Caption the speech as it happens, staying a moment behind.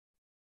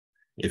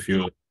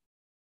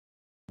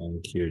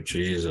Thank you,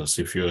 Jesus.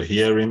 If you're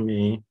hearing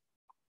me,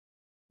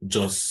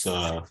 just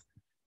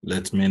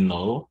let me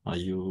know. Are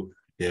you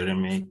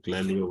hearing me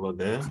clearly over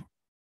there?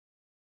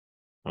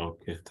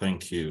 Okay,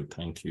 thank you.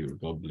 Thank you.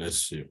 God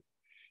bless you.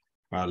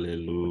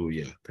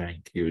 Hallelujah.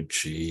 Thank you,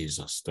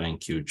 Jesus.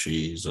 Thank you,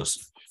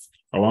 Jesus.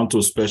 I want to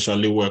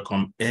especially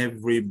welcome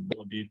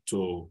everybody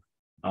to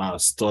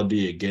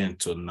study again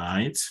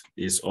tonight.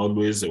 It's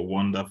always a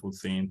wonderful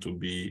thing to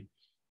be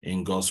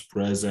in God's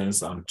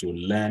presence and to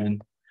learn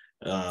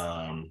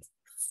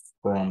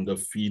from the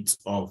feet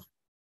of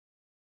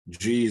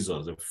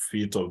Jesus, the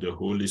feet of the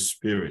Holy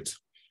Spirit,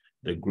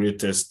 the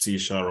greatest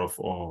teacher of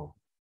all,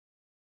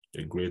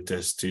 the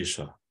greatest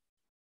teacher.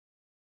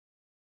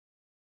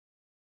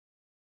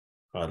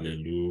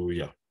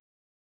 Hallelujah.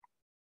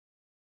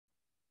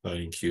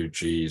 Thank you,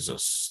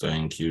 Jesus.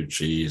 Thank you,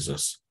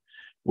 Jesus.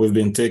 We've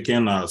been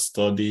taking our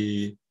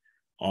study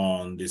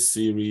on the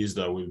series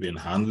that we've been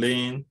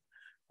handling,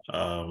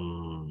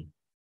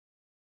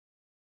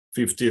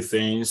 50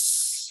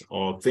 things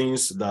or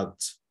things that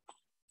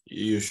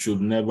you should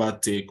never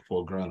take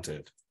for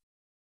granted.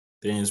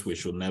 Things we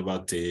should never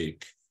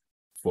take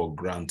for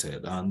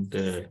granted.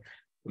 And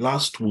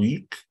last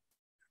week,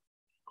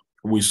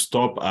 we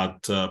stopped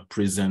at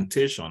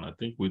presentation. I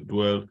think we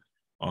dwelled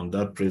on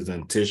that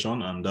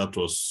presentation, and that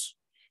was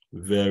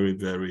very,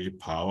 very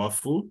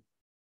powerful.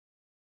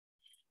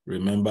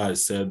 Remember, I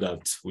said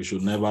that we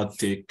should never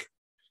take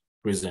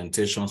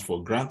presentations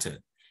for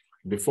granted.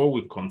 Before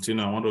we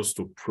continue, I want us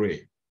to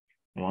pray.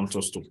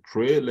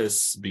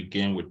 Let's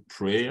begin with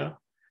prayer.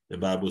 The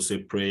Bible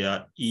says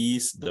prayer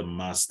is the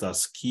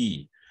master's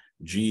key.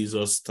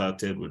 Jesus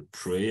started with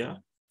prayer.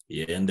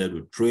 He ended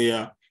with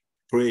prayer.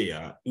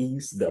 Prayer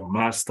is the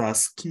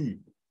master's key.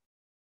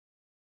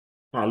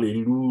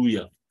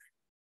 Hallelujah.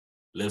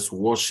 Let's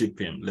worship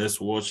him. Let's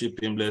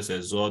worship him. Let's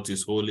exalt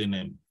his holy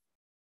name.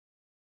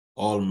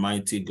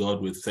 Almighty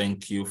God, we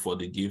thank you for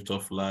the gift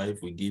of life.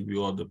 We give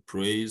you all the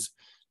praise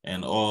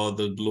and all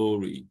the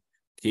glory.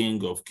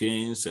 King of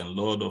kings and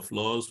Lord of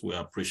lords, we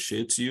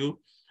appreciate you.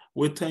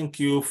 We thank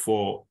you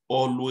for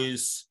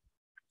always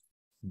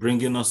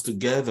bringing us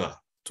together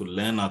to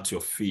learn at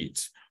your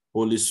feet.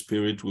 Holy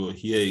Spirit, we're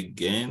here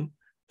again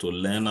to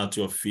learn at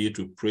your feet.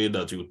 We pray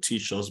that you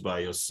teach us by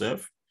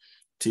yourself.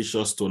 Teach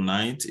us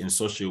tonight in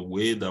such a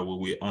way that we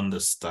will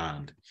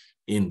understand.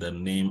 In the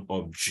name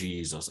of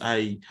Jesus.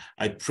 I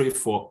pray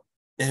for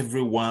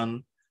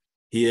everyone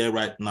here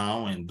right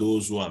now and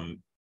those who are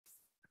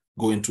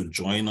going to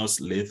join us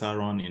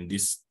later on in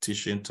this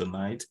teaching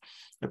tonight.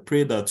 I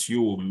pray that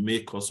you will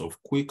make us of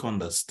quick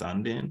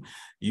understanding.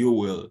 You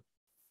will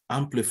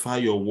amplify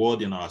your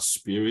word in our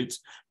spirit,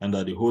 and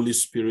that the Holy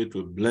Spirit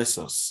will bless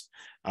us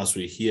as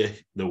we hear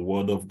the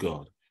word of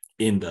God.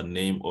 In the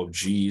name of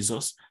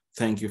Jesus,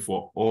 thank you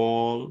for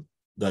all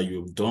that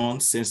you've done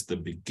since the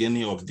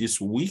beginning of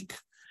this week.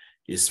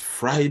 It's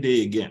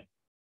Friday again,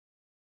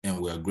 and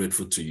we are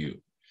grateful to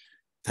you.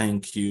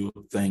 Thank you,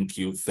 thank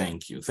you,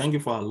 thank you. Thank you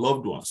for our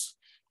loved ones.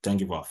 Thank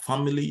you for our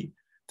family.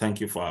 Thank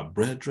you for our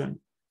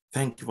brethren.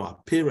 Thank you for our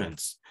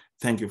parents.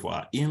 Thank you for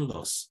our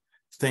in-laws.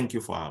 Thank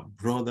you for our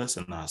brothers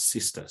and our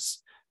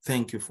sisters.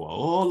 Thank you for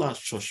all our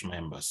church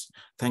members.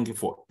 Thank you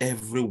for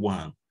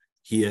everyone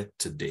here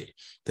today.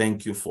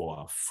 Thank you for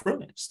our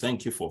friends.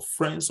 Thank you for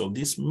friends of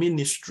this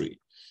ministry.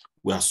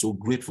 We are so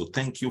grateful.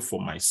 Thank you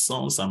for my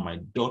sons and my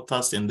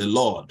daughters in the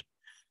Lord.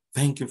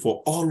 Thank you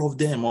for all of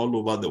them all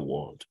over the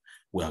world.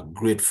 We are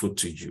grateful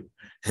to you.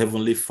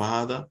 Heavenly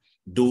Father,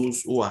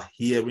 those who are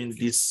hearing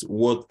this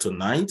word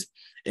tonight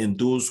and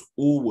those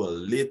who will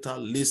later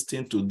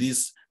listen to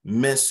this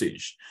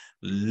message,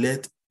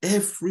 let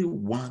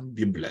everyone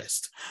be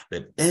blessed.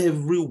 Let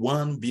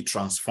everyone be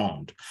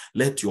transformed.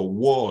 Let your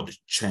word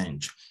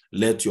change.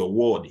 Let your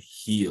word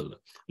heal.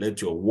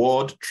 Let your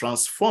word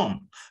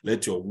transform.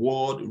 Let your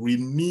word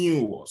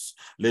renew us.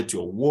 Let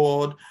your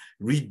word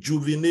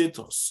rejuvenate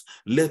us.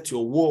 Let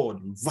your word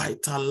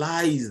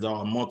vitalize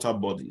our mortal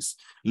bodies.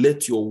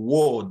 Let your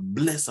word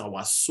bless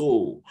our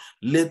soul.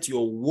 Let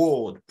your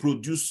word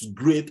produce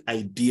great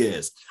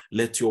ideas.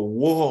 Let your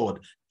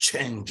word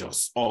change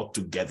us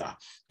altogether.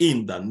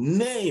 In the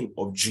name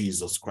of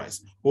Jesus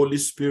Christ. Holy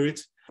Spirit,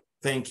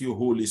 thank you,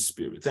 Holy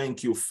Spirit.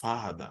 Thank you,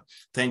 Father.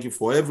 Thank you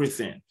for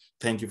everything.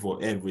 Thank you for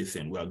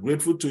everything. We are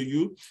grateful to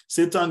you.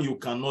 Satan, you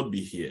cannot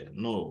be here.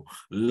 No,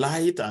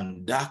 light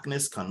and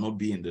darkness cannot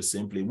be in the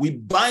same place. We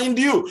bind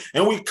you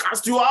and we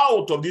cast you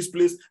out of this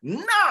place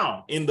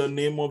now in the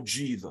name of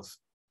Jesus.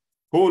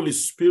 Holy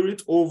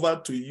Spirit, over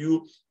to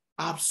you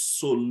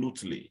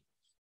absolutely.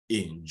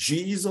 In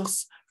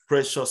Jesus'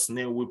 precious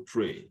name we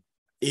pray.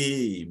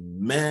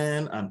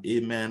 Amen and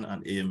amen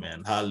and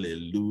amen.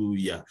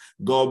 Hallelujah.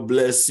 God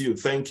bless you.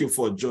 Thank you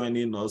for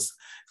joining us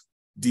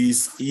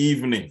this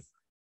evening.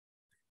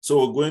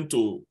 So we're going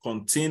to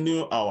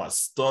continue our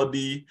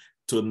study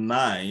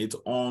tonight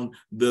on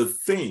the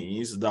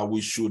things that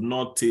we should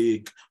not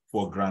take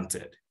for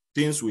granted.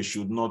 Things we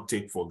should not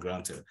take for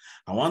granted.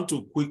 I want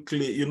to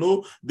quickly,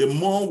 the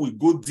more we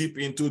go deep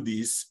into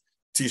this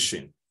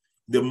teaching,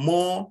 the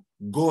more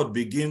God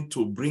began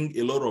to bring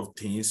a lot of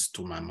things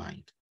to my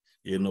mind.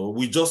 You know,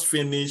 we just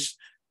finished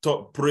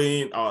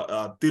praying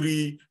our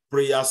 3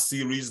 prayer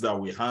series that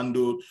we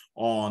handled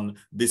on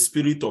the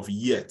spirit of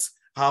yet,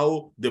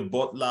 how the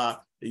butler,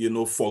 you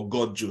know,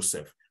 forgot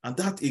Joseph. And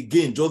that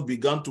again just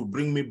began to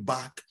bring me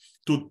back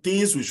to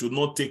things we should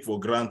not take for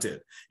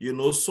granted. You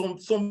know, so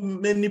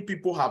many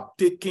people have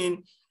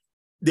taken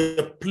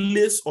the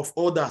place of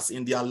others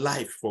in their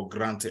life for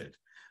granted.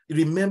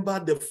 Remember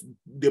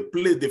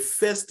the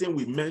first thing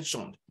we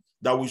mentioned,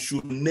 that we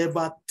should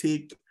never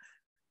take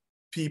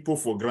people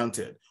for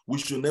granted. We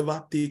should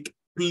never take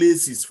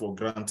places for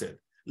granted.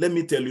 Let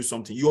me tell you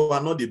something. You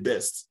are not the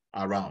best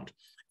around.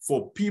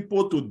 For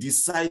people to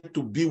decide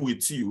to be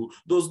with you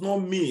does not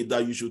mean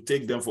that you should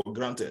take them for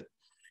granted.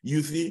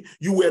 You see,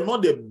 you were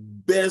not the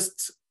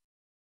best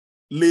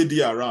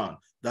lady around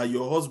that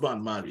your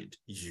husband married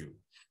you.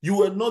 You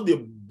were not the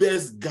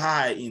best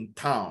guy in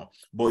town,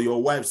 but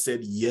your wife said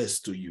yes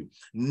to you.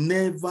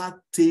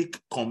 Never take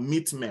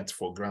commitment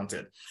for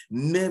granted.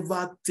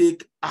 Never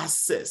take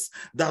access.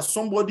 That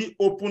somebody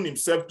opened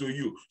himself to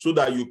you so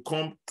that you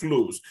come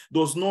close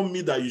does not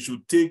mean that you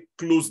should take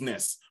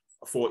closeness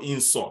for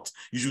insult.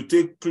 You should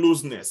take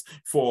closeness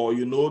for,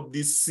 you know,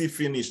 this see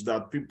finish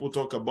that people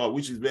talk about,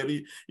 which is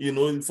very, you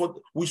know,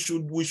 we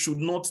should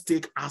not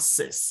take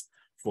access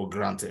for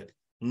granted.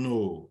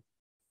 No.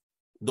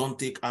 Don't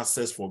take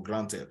access for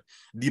granted.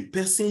 The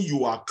person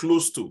you are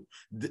close to,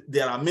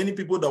 there are many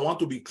people that want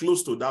to be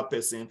close to that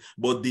person,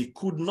 but they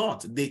could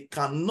not, they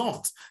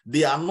cannot,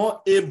 they are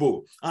not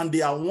able, and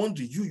they are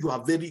wondering, you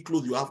are very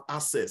close, you have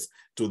access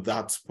to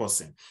that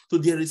person. So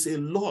there is a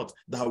lot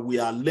that we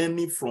are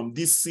learning from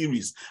this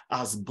series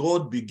as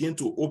God begins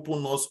to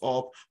open us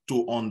up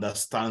to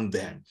understand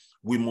them.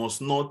 We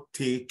must not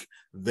take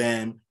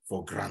them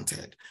for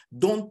granted.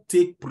 Don't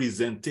take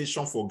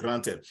presentation for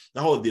granted.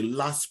 That was the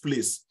last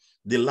place.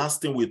 The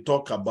last thing we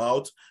talk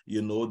about,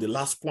 you know, the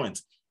last point,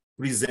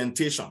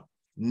 presentation.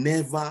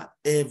 Never,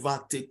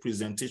 ever take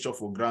presentation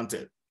for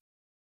granted.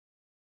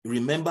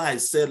 Remember I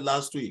said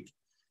last week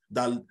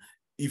that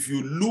if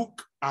you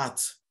look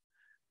at,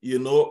 you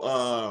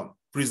know,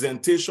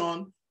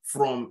 presentation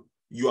from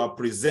you are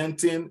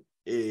presenting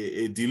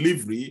a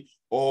delivery,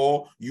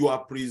 or you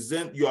are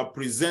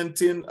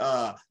presenting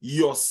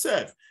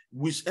yourself,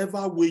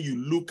 whichever way you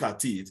look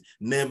at it,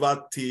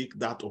 never take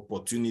that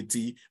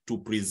opportunity to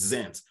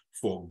present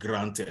for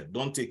granted.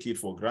 Don't take it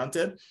for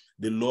granted.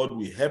 The Lord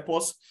will help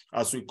us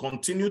as we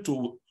continue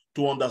to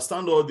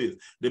understand all this.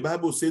 The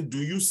Bible says, do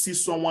you see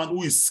someone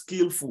who is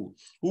skillful,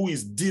 who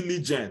is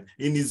diligent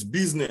in his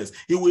business?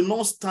 He will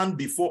not stand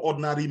before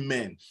ordinary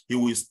men. He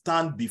will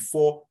stand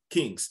before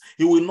kings.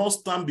 He will not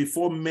stand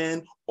before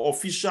men,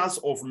 officials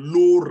of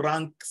low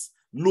rank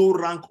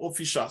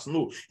officials.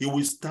 No, he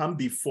will stand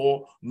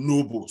before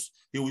nobles.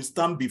 He will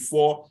stand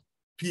before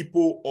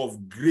people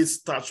of great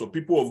stature,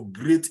 people of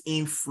great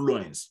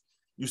influence.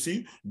 You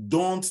see,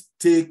 don't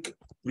take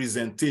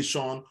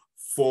presentation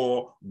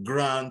for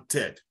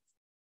granted.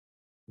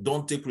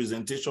 Don't take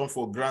presentation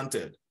for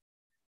granted.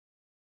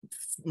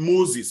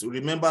 Moses,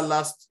 remember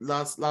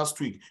last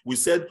week, we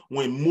said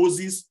when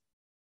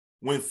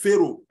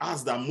Pharaoh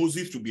asked that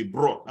Moses should be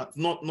brought,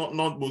 not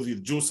Moses,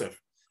 Joseph.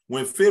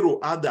 When Pharaoh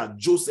asked that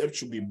Joseph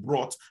should be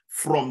brought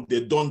from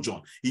the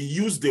dungeon, he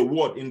used the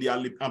word in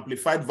the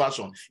Amplified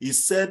Version. He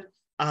said,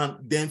 and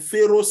then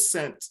Pharaoh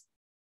sent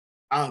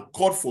and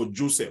called for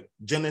Joseph.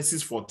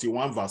 Genesis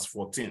 41 verse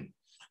 14.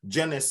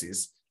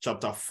 Genesis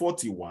chapter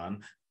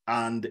 41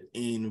 and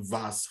in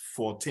verse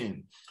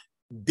 14.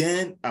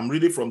 Then I'm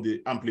reading from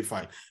the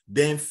Amplified.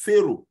 Then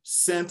Pharaoh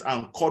sent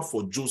and called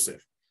for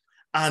Joseph,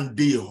 and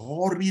they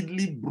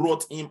hurriedly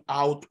brought him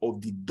out of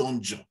the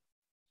dungeon.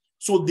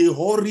 So they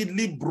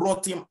hurriedly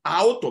brought him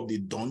out of the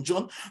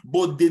dungeon,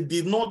 but they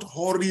did not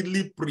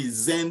hurriedly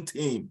present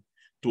him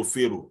to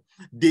Pharaoh.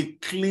 They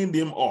cleaned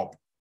him up.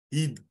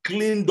 He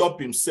cleaned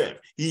up himself.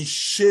 He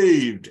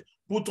shaved,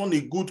 put on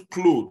a good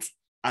cloth,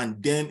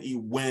 and then he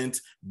went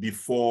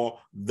before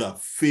the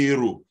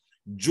Pharaoh.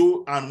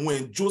 And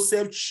when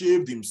Joseph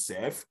shaved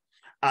himself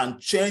and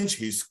changed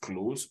his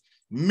clothes,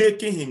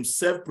 making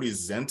himself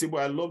presentable,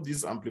 I love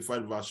this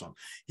Amplified Version,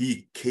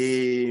 he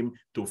came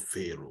to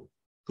Pharaoh.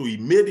 So he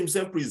made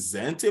himself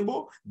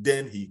presentable,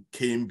 then he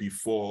came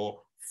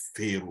before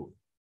Pharaoh.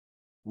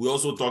 We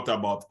also talked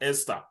about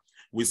Esther.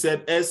 We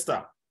said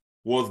Esther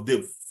was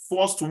the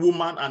first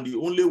woman and the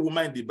only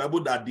woman in the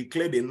Bible that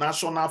declared a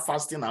national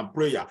fasting and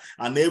prayer,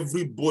 and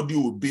everybody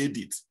obeyed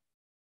it.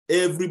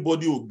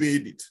 Everybody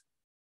obeyed it.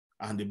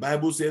 And the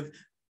Bible says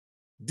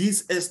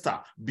this Esther,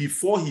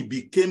 before he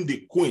became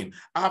the queen,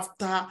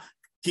 after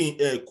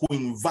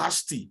Queen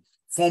Vashti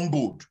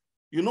fumbled,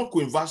 you know,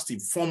 Queen Vashti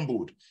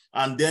fumbled,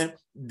 and then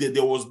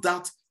there was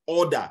that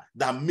order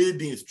that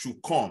maidens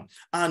should come,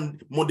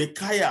 and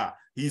Mordecai,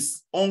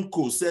 his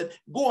uncle, said,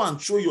 go and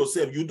show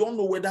yourself. You don't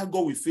know whether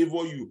God will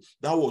favor you.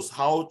 That was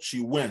how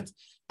she went.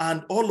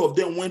 And all of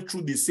them went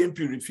through the same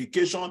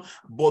purification.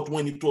 But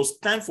when it was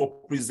time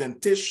for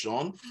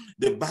presentation,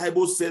 the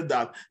Bible said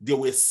that there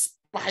were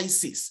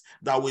spices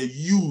that were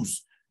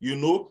used you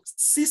know,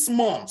 6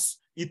 months.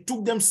 It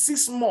took them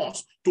 6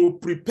 months to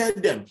prepare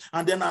them,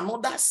 and then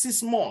another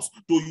 6 months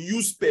to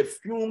use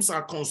perfumes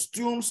and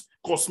costumes,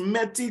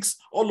 cosmetics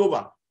all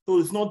over. So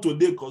it's not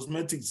today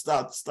cosmetics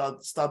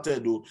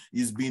started, though.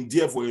 It's been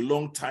there for a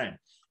long time,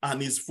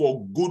 and it's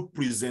for good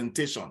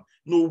presentation.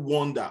 No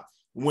wonder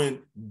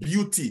when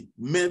beauty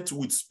met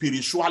with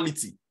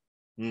spirituality,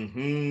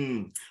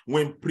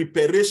 when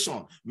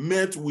preparation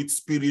met with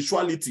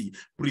spirituality,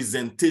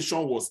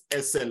 presentation was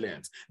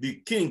excellent.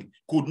 The king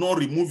could not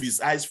remove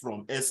his eyes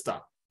from Esther.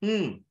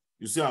 You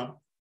see,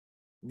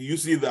 do you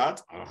see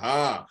that?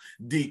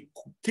 The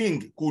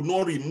king could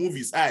not remove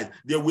his eyes.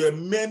 There were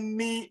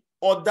many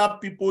other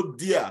people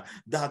there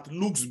that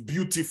looks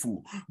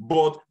beautiful,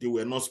 but they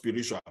were not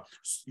spiritual,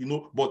 you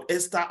know. But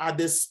Esther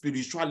added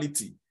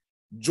spirituality,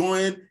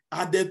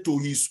 added to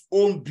his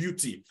own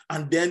beauty,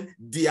 and then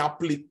the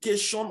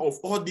application of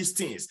all these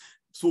things.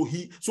 So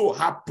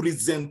her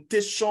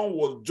presentation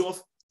was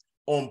just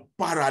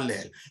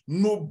unparalleled.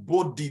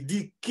 Nobody,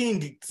 the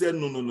king said,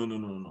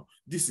 no,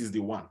 this is the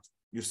one.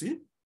 You see?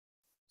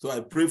 So I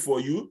pray for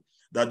you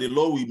that the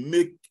Lord will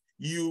make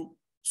you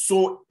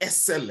so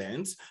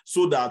excellent,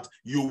 so that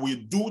you will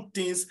do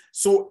things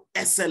so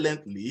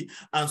excellently,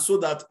 and so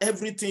that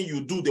everything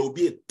you do, there will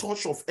be a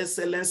touch of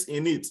excellence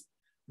in it.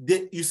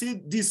 You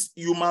see, this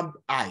human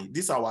eye,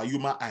 our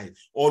human eye,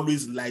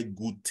 always like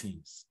good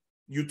things.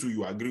 You too,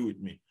 you agree with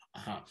me?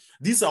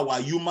 This our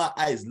human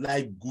eyes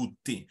like good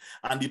thing.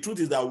 And the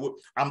truth is that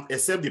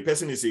except the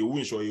person is a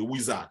witch or a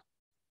wizard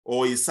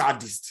or a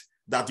sadist,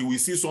 that you will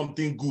see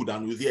something good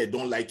and will say, I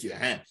don't like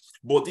it.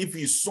 But if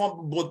it's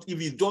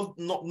just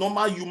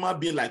normal human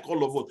being like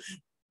all of us,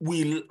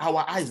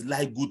 our eyes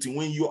like good thing.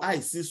 When your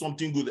eyes see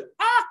something good,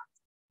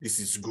 this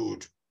is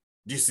good.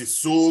 This is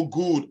so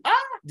good.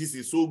 This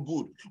is so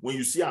good. When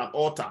you see an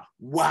altar,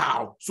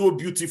 wow, so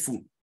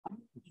beautiful.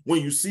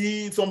 When you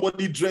see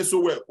somebody dressed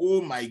so well,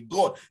 oh my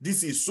God,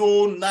 this is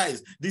so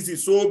nice. This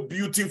is so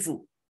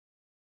beautiful.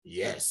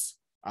 Yes,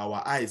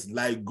 our eyes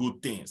like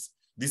good things.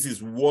 This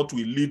is what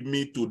will lead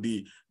me to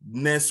the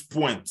next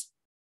point.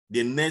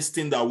 The next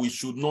thing that we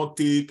should not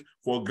take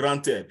for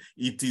granted.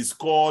 It is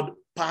called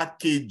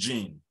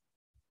packaging.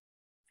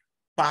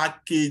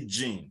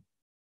 Packaging.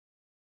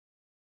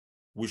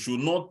 We should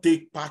not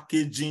take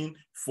packaging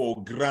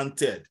for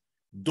granted.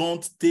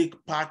 Don't take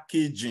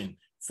packaging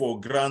for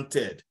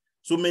granted.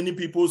 So many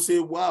people say,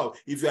 wow,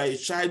 if you are a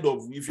child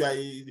of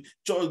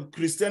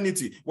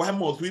Christianity, why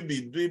must we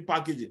be doing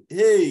packaging?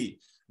 Hey,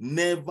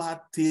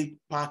 never take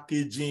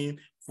packaging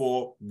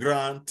for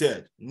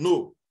granted.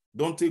 No,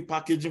 don't take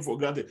packaging for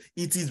granted.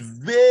 It is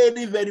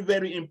very, very,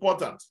 very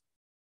important.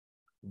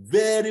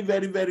 Very,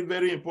 very, very,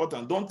 very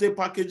important. Don't take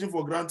packaging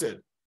for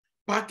granted.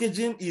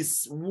 Packaging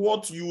is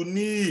what you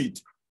need.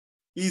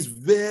 It's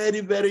very,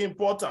 very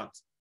important.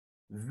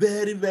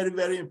 Very, very,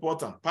 very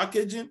important.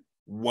 Packaging,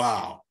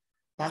 wow.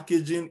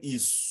 Packaging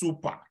is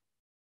super.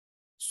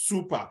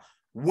 Super.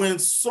 You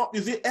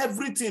see,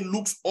 everything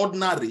looks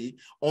ordinary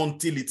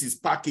until it is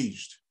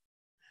packaged.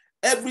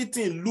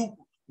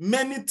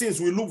 Many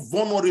things will look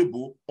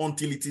vulnerable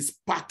until it is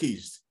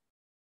packaged.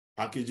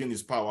 Packaging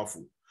is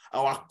powerful.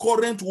 Our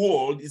current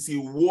world is a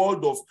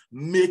world of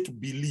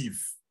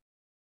make-believe.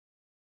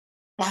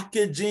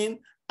 Packaging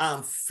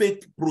and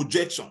fake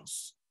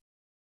projections.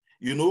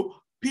 You know,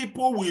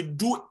 people will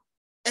do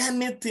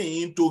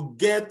anything to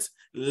get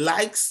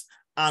likes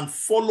and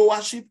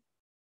followership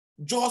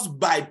just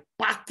by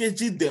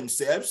packaging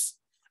themselves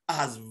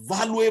as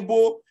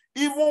valuable,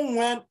 even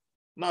when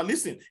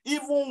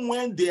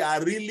they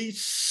are really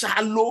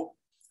shallow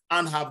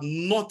and have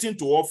nothing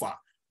to offer,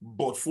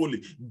 but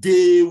fully,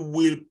 they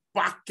will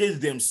package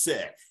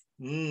themselves.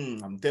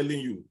 I'm telling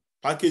you,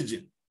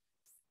 packaging.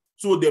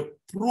 So the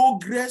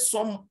progress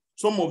some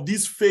of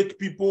these fake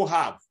people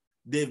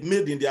they've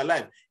made in their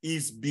life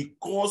is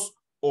because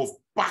of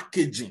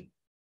packaging.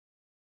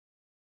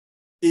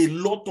 A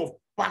lot of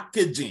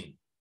packaging.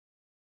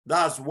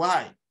 That's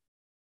why.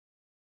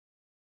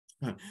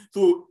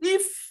 So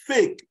if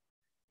fake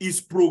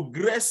is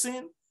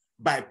progressing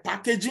by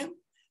packaging,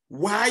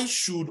 why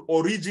should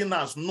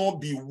originals not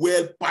be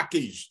well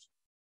packaged?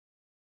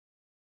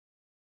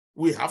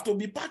 We have to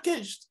be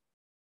packaged.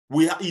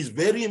 It's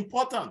very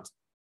important.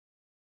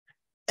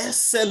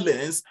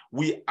 Excellence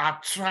will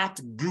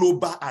attract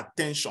global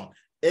attention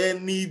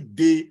any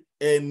day,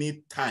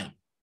 any time.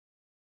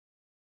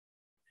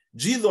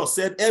 Jesus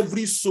said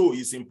every soul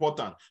is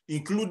important,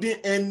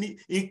 including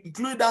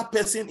that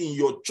person in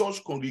your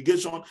church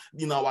congregation,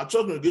 in our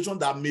church congregation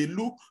that may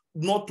look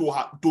not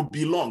to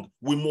belong.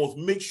 We must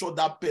make sure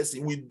that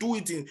person, we do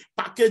it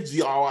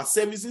package our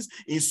services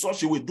in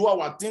such a way, do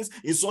our things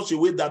in such a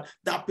way that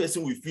that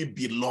person will feel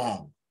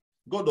belong.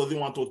 God doesn't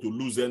want us to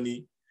lose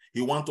any.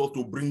 He wants us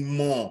to bring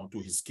more to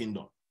his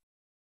kingdom.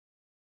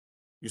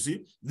 You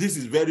see, this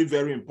is very,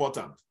 very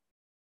important.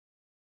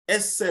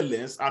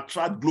 Excellence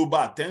attracts global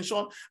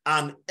attention,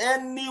 and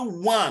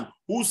anyone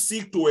who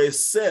seeks to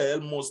excel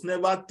must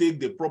never take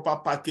the proper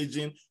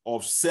packaging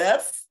of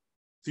self,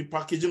 the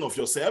packaging of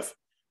yourself,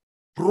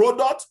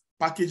 product,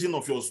 packaging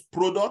of your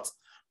product,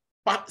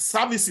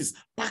 services,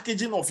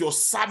 packaging of your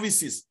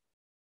services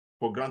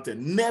for granted.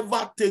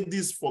 Never take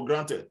this for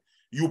granted.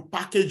 You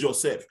package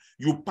yourself,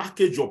 you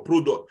package your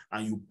product,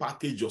 and you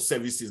package your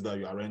services that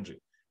you are rendering.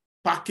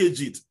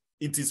 Package it.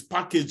 It is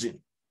packaging.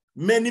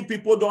 Many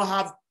people don't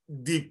have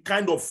the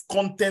kind of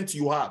content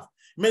you have.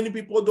 Many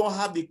people don't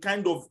have the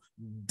kind of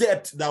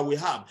depth that we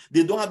have.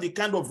 They don't have the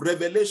kind of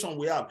revelation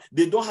we have.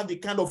 They don't have the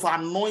kind of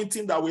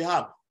anointing that we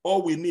have.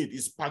 All we need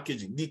is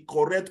packaging, the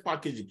correct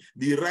packaging,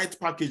 the right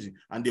packaging,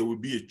 and there will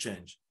be a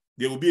change.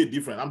 There will be a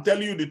difference. I'm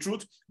telling you the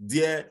truth.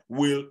 There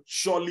will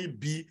surely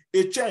be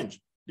a change.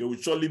 There will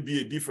surely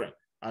be a difference.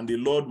 And the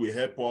Lord will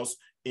help us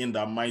in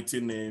the mighty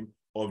name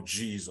of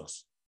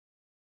Jesus.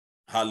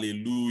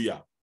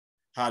 Hallelujah.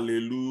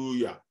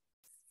 Hallelujah.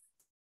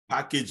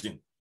 Packaging.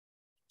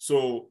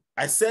 So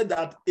I said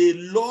that a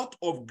lot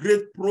of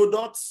great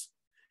products,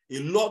 a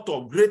lot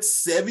of great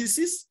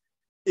services,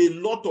 a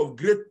lot of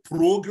great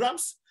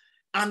programs,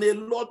 and a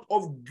lot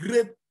of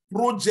great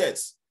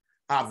projects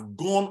have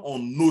gone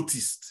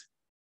unnoticed.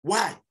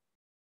 Why?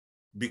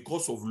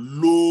 Because of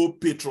low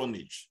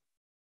patronage.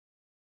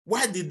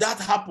 Why did that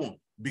happen?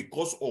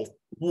 Because of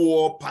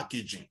poor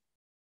packaging.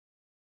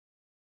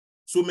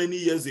 So many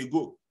years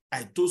ago,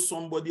 I told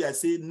somebody, I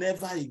said,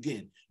 never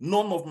again.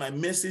 None of my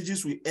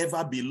messages will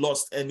ever be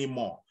lost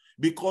anymore.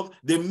 Because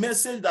the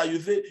message that you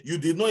say you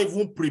did not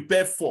even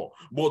prepare for,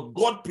 but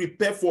God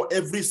prepared for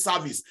every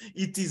service.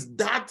 It is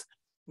that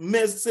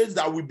message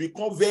that will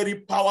become very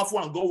powerful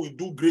and God will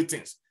do great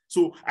things.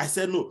 So I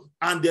said no.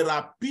 And there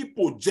are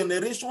people,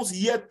 generations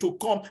yet to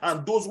come,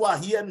 and those who are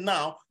here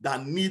now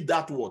that need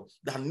that word,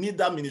 that need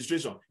that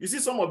ministration. You see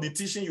some of the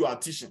teaching you are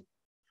teaching.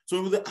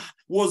 So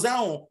was I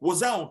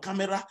on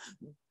camera?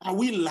 Were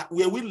we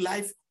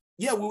live?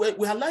 Yeah,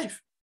 we are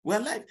live. We are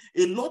live.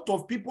 A lot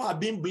of people are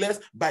being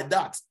blessed by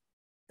that.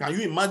 Can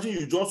you imagine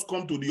you just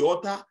come to the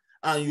altar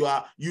and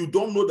you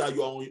don't know that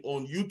you are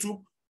on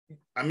YouTube?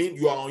 I mean,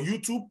 you are on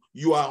YouTube,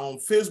 you are on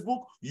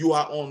Facebook, you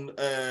are on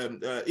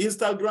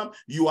Instagram,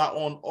 you are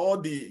on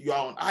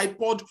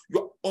iPod, you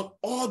are on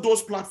all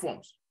those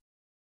platforms.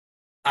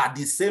 At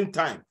the same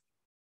time,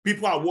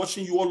 people are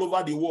watching you all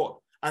over the world,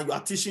 and you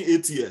are teaching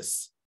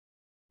ATS.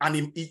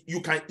 And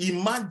you can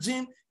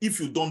imagine if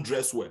you don't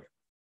dress well.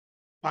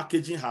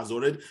 Packaging has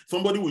already,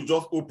 somebody will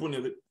just open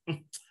it.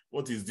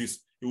 What is this?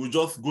 It will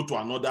just go to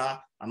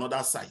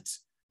another site.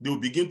 They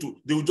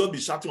will just be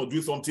shouting or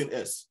doing something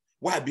else.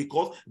 Why?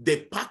 Because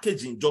the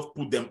packaging just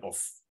put them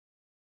off.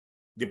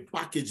 The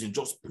packaging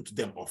just put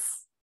them off.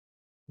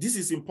 This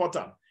is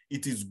important.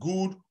 It is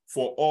good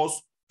for us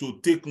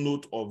to take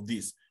note of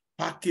this.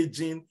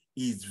 Packaging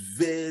is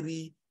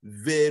very,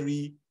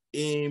 very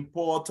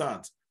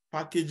important.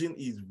 Packaging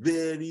is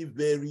very,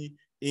 very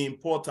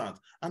important.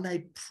 And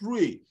I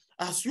pray,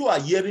 as you are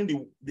hearing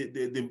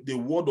the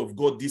word of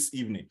God this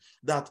evening,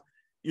 that,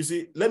 you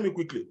see, let me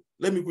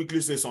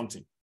quickly say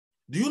something.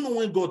 Do you know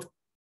when God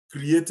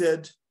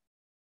created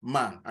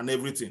man and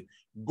everything,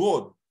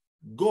 God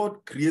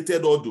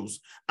created all those,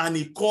 and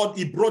he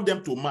brought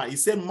them to man. He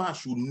said man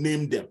should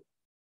name them.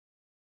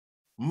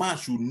 Man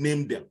should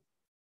name them.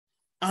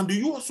 And do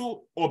you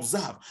also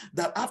observe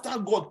that after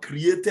God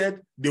created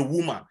the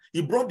woman,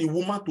 he brought the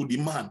woman to the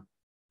man,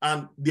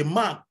 and the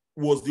man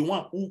was the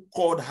one who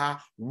called her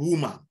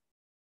woman.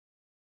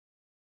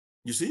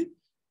 You see,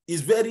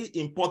 it's very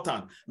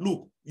important.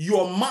 Look,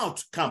 your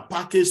mouth can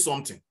package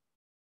something.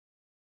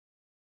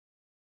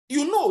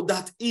 You know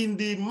that in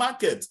the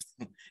market,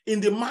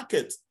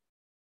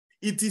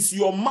 it is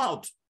your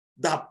mouth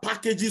that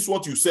packages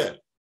what you sell.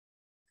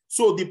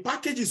 So the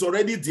package is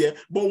already there,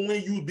 but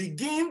when you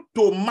begin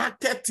to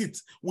market it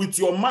with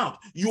your mouth,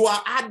 you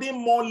are adding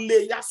more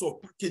layers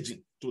of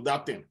packaging to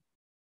that thing.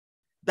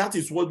 That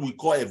is what we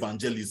call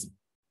evangelism.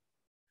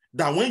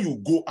 That when you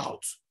go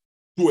out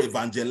to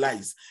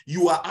evangelize,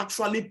 you are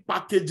actually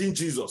packaging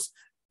Jesus.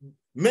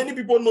 Many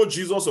people know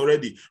Jesus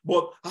already,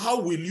 but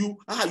how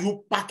are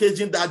you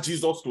packaging that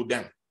Jesus to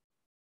them?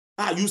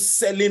 How are you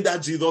selling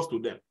that Jesus to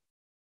them?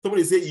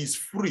 Somebody say he's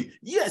free.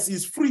 Yes,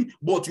 he's free,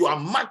 but you are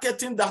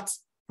marketing that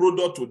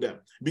product to them,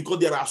 because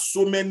there are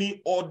so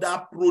many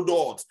other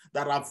products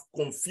that have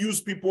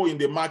confused people in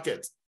the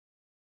market.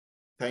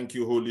 Thank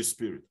you, Holy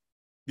Spirit.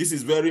 This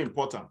is very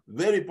important.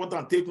 Very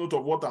important. Take note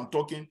of what I'm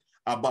talking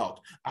about.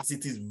 As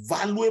it is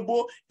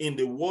valuable in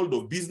the world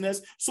of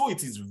business, so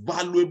it is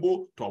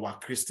valuable to our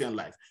Christian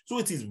life. So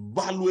it is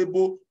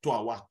valuable to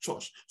our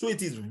church. So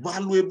it is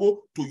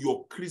valuable to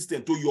your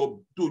Christian,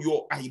 to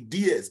your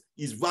ideas.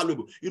 Is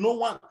valuable. You know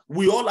what?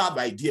 We all have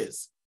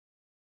ideas.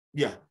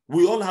 Yeah,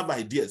 we all have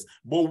ideas.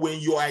 But when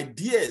your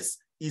ideas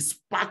is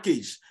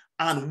packaged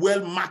and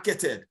well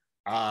marketed,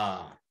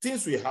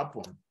 things will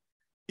happen.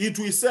 It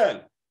will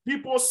sell.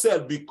 People sell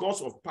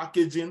because of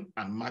packaging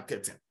and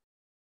marketing.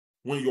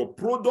 When your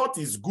product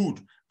is good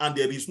and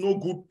there is no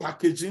good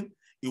packaging,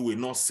 it will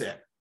not sell.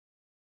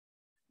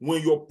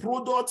 When your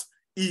product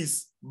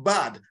is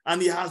bad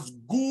and it has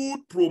good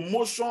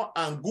promotion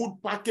and good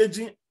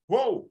packaging,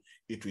 whoa,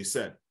 it will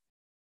sell.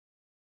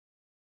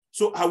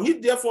 So are we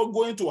therefore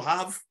going to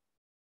have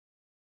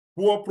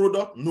Poor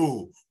product?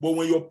 No. But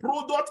when your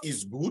product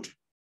is good,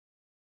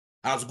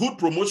 has good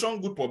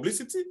promotion, good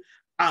publicity,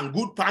 and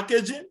good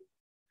packaging,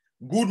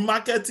 good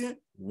marketing,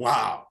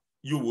 wow,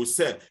 you will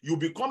sell. You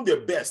become the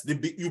best.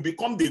 You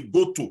become the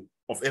go-to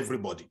of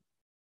everybody.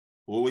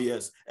 Oh,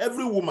 yes.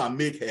 Every woman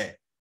make hair.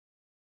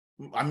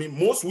 I mean,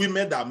 most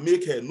women that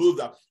make hair know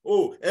that,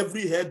 oh,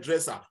 every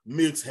hairdresser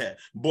makes hair.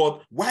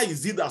 But why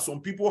is it that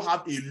some people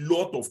have a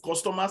lot of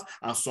customers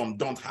and some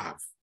don't have?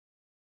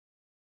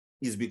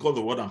 It's because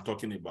of what I'm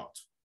talking about.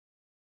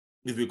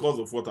 It's because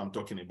of what I'm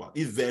talking about.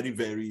 It's very,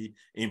 very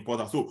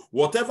important. So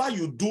whatever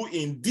you do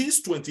in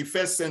this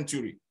 21st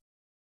century,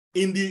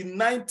 in the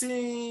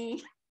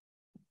 19...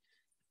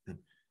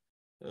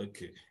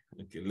 Okay,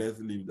 let's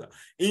leave that.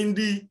 In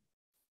the,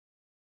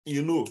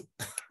 in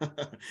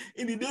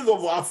the days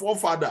of our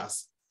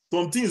forefathers,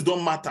 some things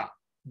don't matter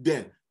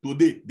then.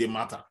 Today, they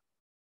matter.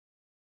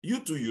 You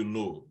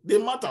too, they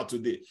matter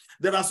today.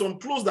 There are some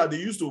clothes that they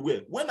used to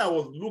wear. When I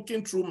was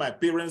looking through my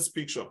parents'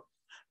 picture,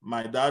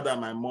 my dad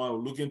and my mom were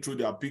looking through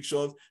their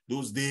pictures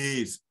those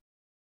days,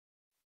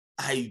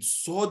 I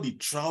saw the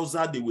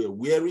trouser they were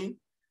wearing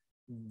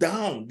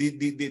down.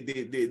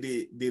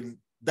 The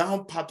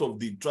down part of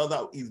the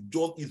trouser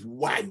is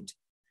wide.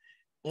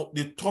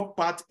 The top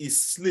part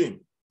is slim.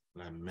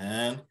 Like,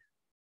 man.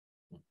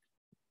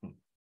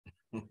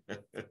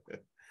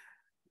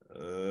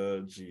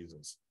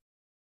 Jesus.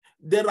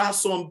 There are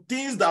some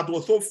things that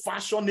were so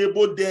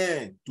fashionable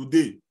then.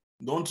 Today,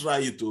 don't try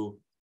it, oh.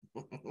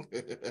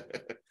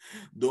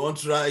 Don't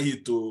try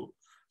it, oh.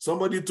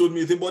 Somebody told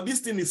me, but this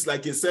thing is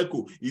like a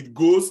circle. It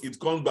goes, it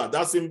comes back.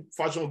 That same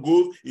fashion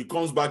goes, it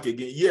comes back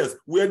again. Yes,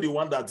 wear the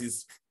one that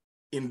is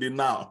in the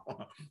now.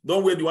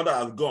 Don't wear the one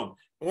that has gone.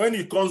 When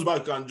it comes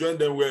back, and join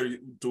them wear it.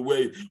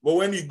 But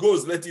when it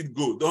goes, let it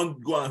go.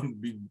 Don't go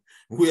and be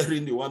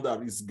wearing the one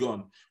that is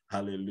gone.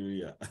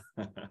 Hallelujah.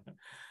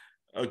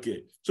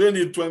 Okay. So in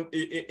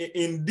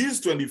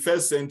this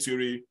 21st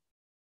century,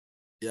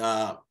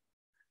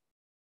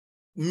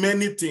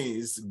 many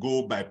things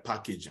go by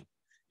packaging.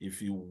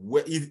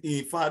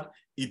 In fact,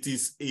 it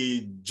is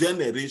a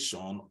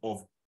generation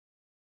of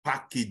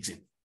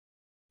packaging.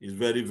 It's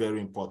very, very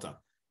important.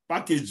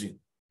 Packaging.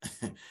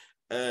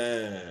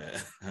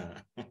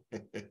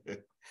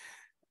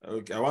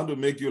 Okay, I want to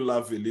make you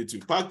laugh a little.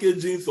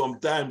 Packaging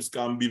sometimes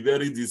can be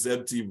very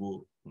deceptive.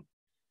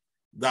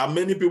 There are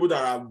many people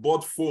that have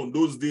bought phone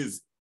those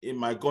days in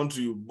my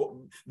country.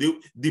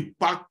 The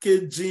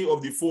packaging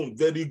of the phone,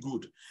 very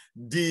good.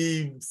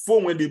 The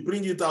phone, when they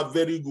bring it out,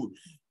 very good.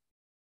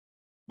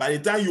 By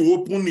the time you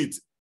open it,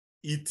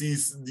 it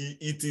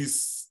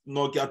is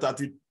Nokia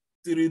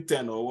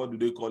 3310, or what do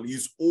they call it?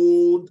 It's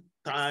old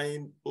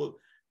time.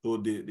 So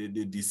they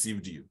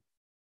deceived you.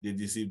 They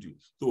deceived you.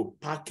 So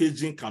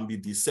packaging can be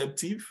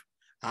deceptive.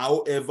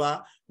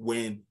 However,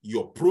 when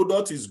your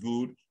product is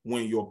good,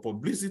 when your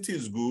publicity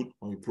is good,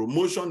 when your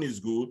promotion is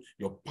good,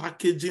 your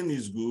packaging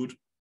is good,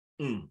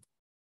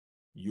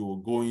 you're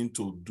going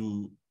to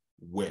do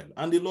well.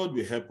 And the Lord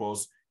will help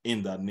us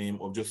in the name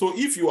of Jesus. So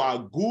if you are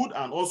good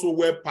and also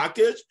well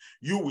packaged,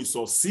 you will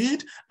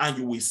succeed and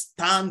you will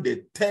stand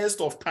the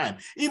test of time.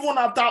 Even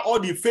after all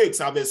the fakes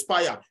have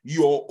expired,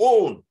 your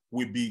own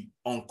will be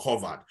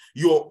uncovered.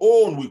 Your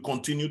own will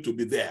continue to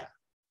be there.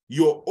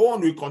 Your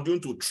own will continue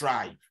to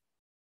thrive.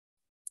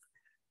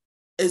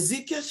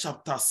 Ezekiel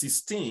chapter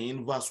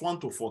 16, verse 1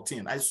 to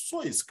 14. I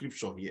saw a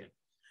scripture here.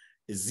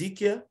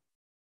 Ezekiel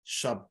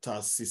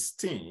chapter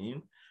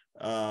 16,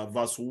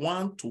 verse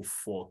 1 to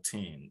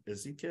 14.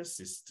 Ezekiel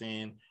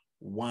 16,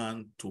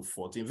 1 to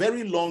 14.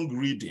 Very long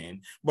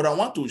reading, but I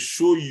want to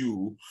show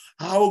you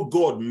how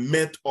God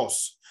met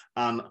us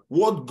and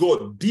what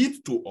God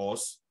did to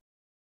us.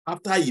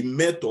 After he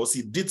met us,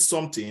 he did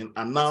something,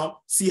 and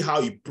now see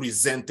how he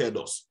presented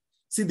us.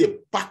 See the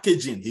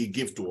packaging he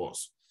gave to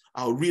us.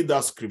 I'll read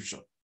that scripture.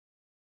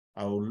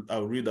 I'll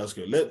read that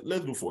scripture.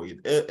 Let's go for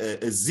it.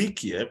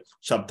 Ezekiel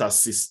chapter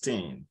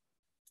 16.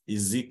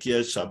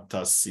 Ezekiel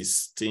chapter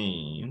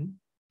 16.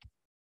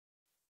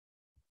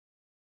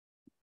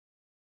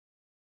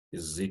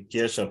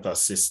 Ezekiel chapter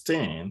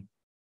 16.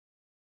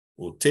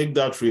 We'll take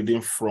that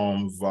reading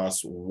from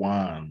verse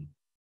 1.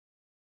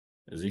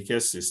 Ezekiel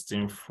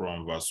 16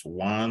 from verse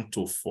 1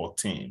 to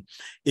 14.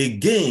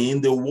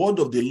 Again, the word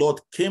of the Lord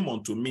came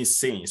unto me,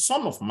 saying,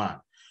 Son of man,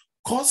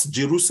 cause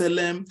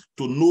Jerusalem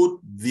to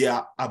know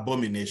their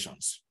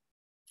abominations.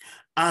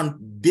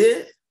 And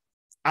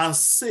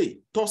say,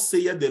 thus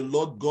saith the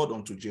Lord God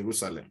unto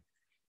Jerusalem.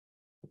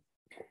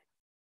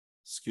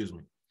 Excuse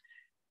me.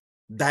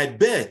 Thy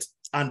birth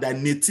and thy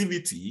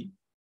nativity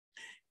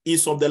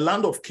is of the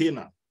land of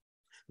Canaan.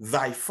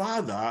 Thy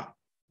father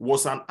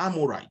was an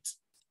Amorite,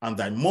 and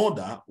thy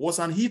mother was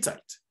an Hittite.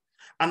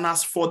 And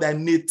as for thy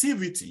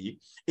nativity,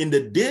 in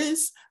the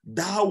days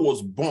thou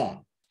was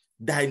born,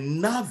 thy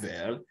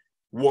navel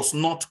was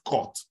not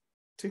cut.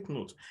 Take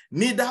note.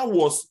 Neither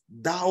was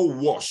thou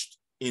washed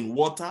in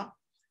water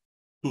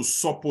to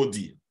supple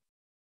thee.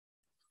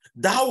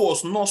 Thou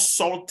was not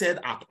salted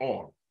at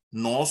all,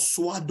 nor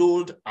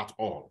swaddled at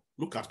all.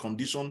 Look at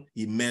condition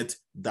he met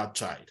that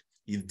child.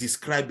 is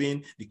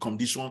describing the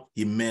condition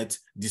he met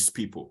these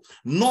people.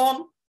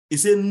 None, he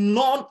said,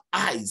 none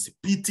eyes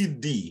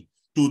pitied thee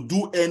to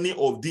do any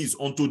of this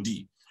unto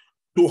thee.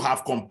 To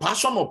have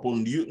compassion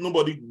upon you,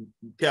 nobody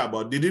care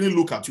about. They didn't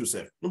look at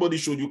yourself. Nobody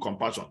showed you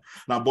compassion.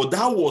 Now, but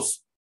that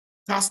was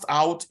cast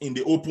out in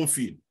the open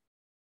field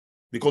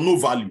because no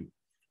value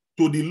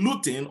to the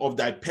looting of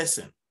thy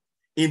person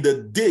in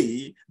the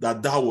day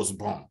that thou was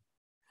born.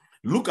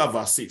 Look at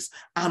verse 6.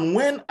 And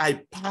when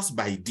I pass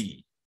by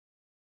thee,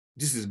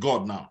 this is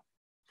God now.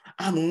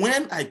 And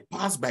when I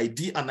passed by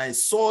thee and I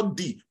saw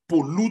thee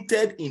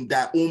polluted in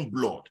thy own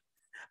blood,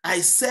 I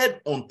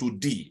said unto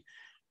thee,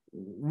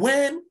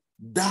 when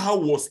thou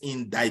was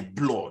in thy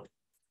blood,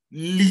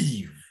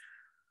 live.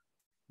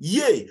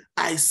 Yea,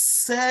 I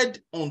said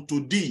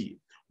unto thee,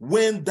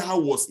 when thou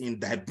was in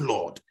thy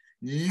blood,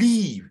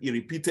 live. He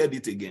repeated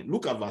it again.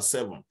 Look at verse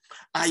 7.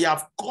 I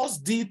have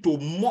caused thee to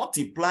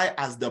multiply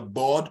as the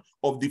bird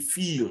of the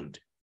field,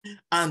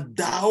 and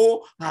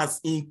thou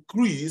hast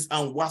increased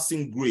and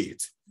waxen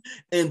great,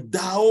 and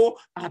thou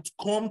art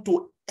come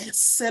to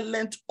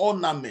excellent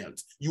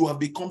ornament. You have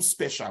become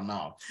special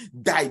now.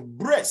 Thy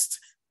breast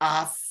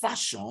are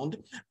fashioned,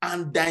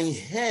 and thy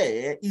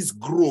hair is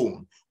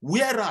grown,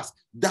 whereas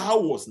thou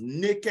was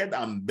naked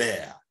and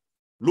bare.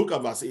 Look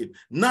at verse 8.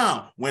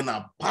 Now, when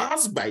I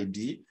pass by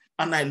thee,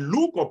 and I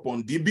look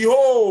upon thee,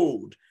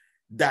 behold,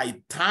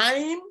 thy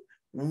time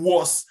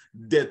was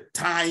the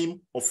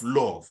time of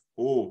love.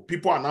 Oh,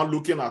 people are now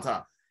looking at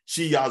her.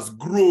 She has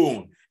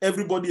grown.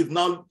 Everybody is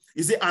now,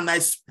 he said, and I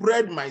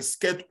spread my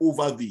skirt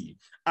over thee,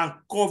 and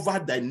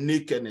covered thy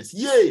nakedness.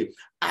 Yea,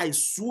 I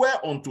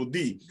swear unto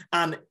thee,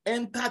 and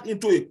entered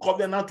into a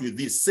covenant with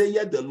thee,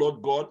 saith the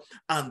Lord God,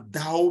 and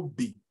thou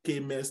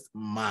becamest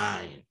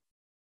mine.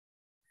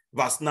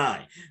 Verse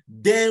 9,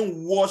 then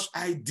wash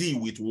I thee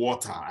with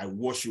water. I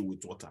wash you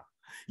with water.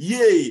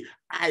 Yea,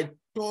 I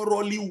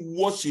thoroughly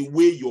wash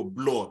away your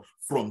blood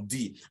from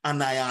thee,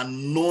 and I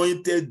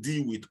anointed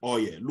thee with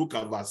oil. Look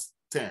at verse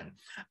 10.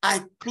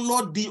 I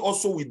clothed thee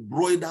also with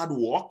broidered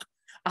work,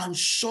 and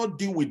shod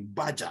thee with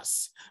badger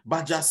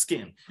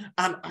skin,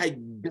 and I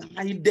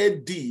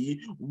guided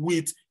thee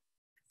with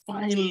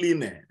fine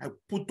linen. I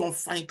put on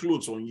fine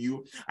clothes on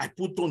you. I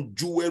put on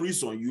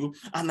jewelries on you,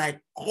 and I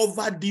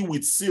covered thee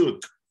with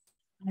silk.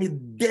 I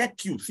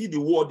deck you. See the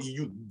word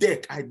you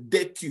deck. I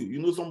deck you. You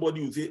know,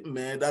 somebody will say,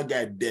 man, that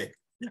guy deck.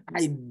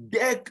 I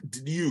decked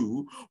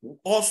you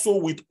also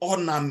with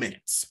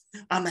ornaments,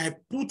 and I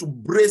put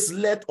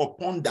bracelet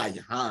upon thy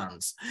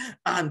hands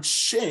and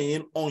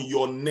chain on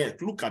your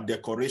neck. Look at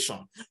decoration.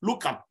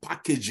 Look at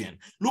packaging.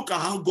 Look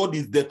at how God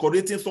is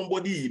decorating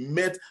somebody he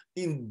met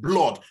in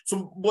blood,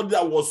 somebody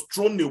that was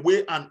thrown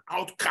away and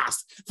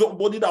outcast,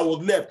 somebody that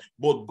was left,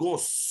 but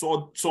God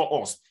saw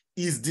us.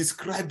 He's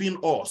describing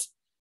us.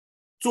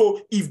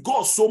 So if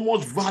God so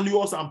much value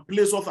us and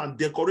place us and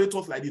decorate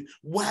us like this,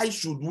 why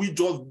should we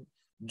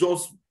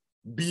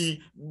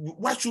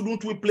why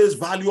shouldn't we place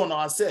value on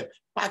ourselves,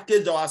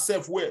 package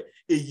ourselves where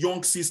a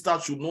young sister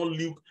should not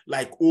look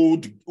like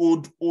old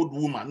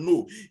woman?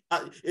 No,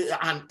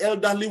 an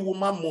elderly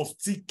woman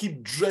must still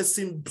keep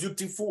dressing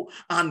beautiful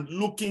and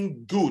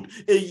looking good.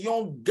 A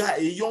young guy,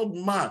 a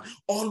young man,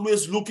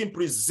 always looking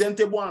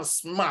presentable and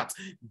smart.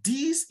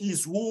 This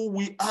is who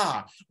we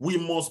are. We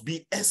must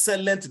be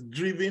excellent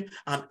driven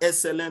and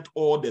excellent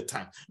all the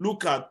time.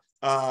 Look at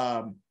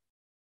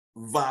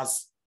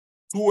verse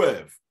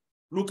 12.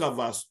 Look at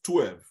verse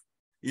 12.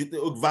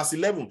 Verse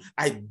 11,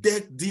 I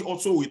decked thee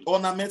also with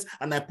ornaments,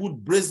 and I put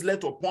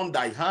bracelet upon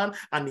thy hand,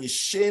 and a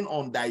chain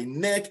on thy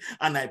neck,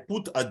 and I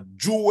put a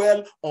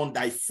jewel on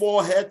thy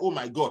forehead, oh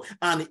my God,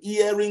 and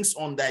earrings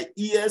on thy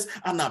ears,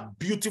 and a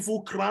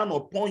beautiful crown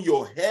upon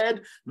your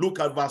head. Look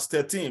at verse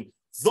 13.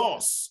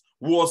 Thus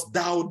was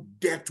thou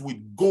decked with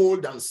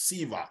gold and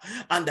silver,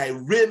 and thy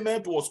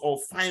raiment was of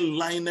fine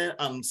linen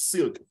and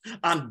silk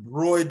and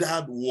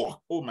broidered work.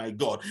 Oh my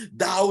God.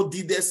 Thou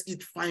didst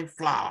eat fine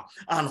flour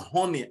and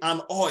honey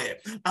and oil,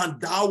 and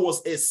thou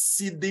was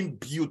exceeding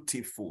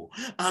beautiful,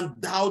 and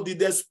thou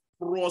didst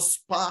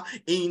prosper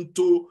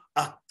into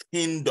a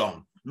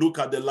kingdom. Look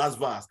at the last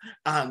verse.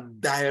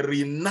 And thy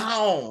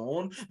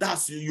renown,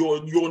 that's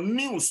your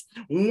news,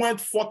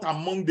 went forth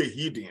among the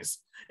heathens.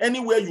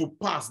 Anywhere you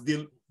pass,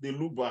 they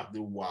look back,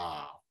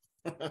 wow.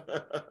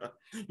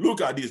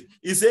 Look at this.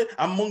 He said,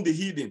 among the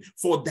heathen,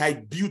 for thy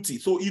beauty.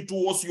 So it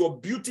was your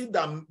beauty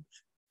that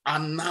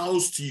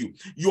announced you.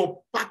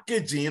 Your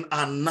packaging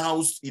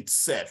announced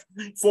itself.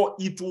 For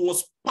it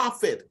was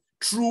perfect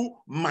through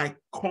my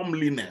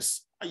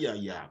comeliness,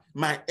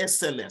 my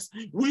excellence,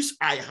 which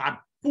I had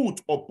put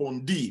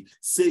upon thee,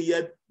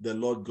 saith the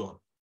Lord God.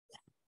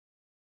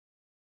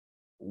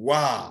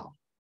 Wow.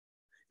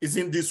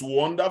 Isn't this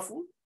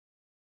wonderful?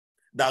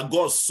 That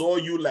God saw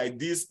you like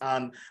this,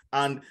 and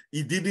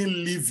he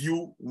didn't leave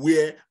you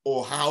where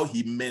or how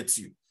he met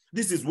you.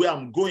 This is where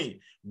I'm going.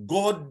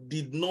 God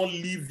did not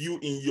leave you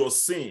in your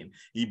sin.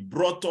 He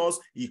brought us,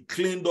 he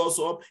cleaned us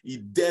up, he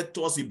decked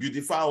us, he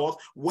beautified us.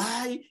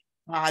 Why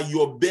are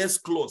your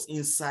best clothes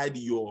inside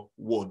your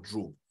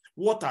wardrobe?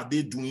 What are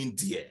they doing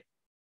there?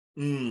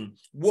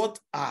 What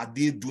are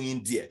they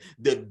doing there?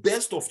 The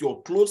best of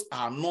your clothes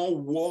are not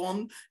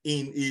worn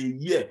in a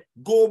year.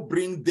 Go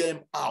bring them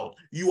out.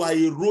 You are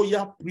a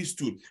royal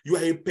priesthood. You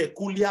are a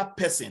peculiar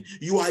person.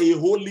 You are a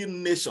holy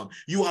nation.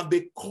 You have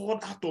been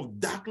called out of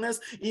darkness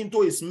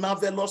into his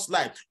marvelous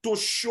light to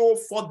show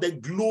forth the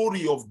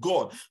glory of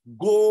God.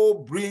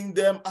 Go bring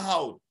them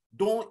out.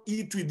 Don't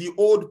eat with the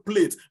old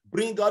plate.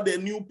 Bring out the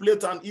new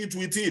plate and eat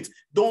with it.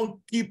 Don't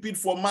keep it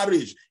for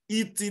marriage.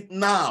 Eat it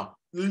now.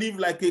 Live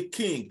like a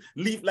king.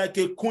 Live like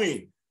a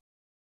queen.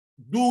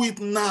 Do it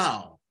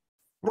now.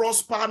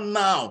 Prosper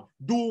now.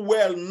 Do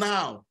well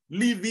now.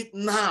 Live it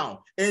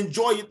now.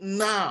 Enjoy it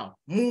now.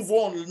 Move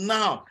on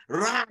now.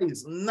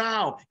 Rise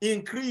now.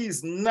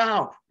 Increase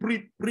now.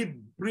 Be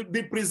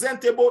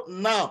presentable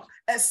now.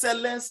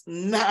 Excellence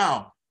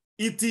now.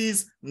 It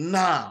is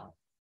now.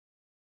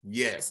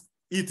 Yes.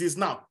 It is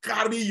now.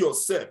 Carry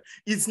yourself.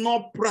 It's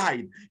not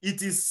pride.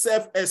 It is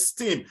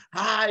self-esteem.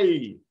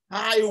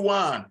 High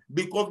one,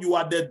 because you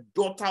are the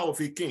daughter of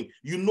a king.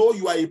 You know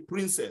you are a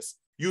princess.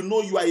 You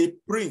know you are a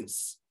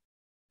prince.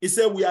 He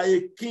said we are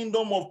a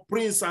kingdom of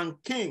princes and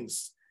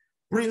kings,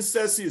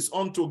 princesses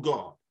unto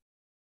God.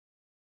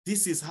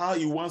 This is how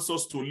he wants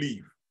us to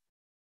live.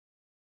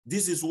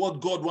 This is what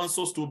God wants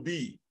us to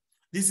be.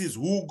 This is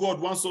who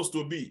God wants us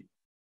to be.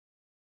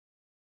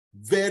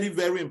 Very,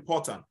 very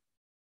important.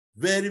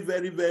 Very,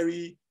 very,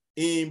 very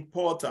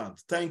important.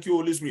 Thank you,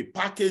 Holy Spirit.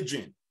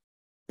 Packaging.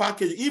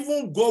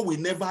 Even God will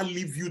never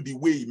leave you the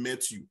way he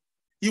met you.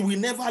 He will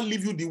never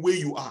leave you the way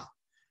you are.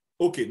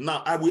 Okay,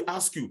 now I will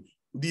ask you,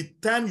 the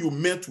time you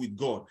met with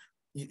God,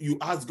 you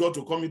asked God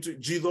to come into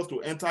Jesus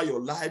to enter your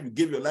life, you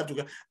gave your life to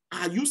God.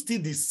 Are you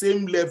still the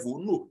same level?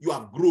 No, you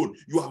have grown,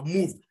 you have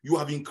moved, you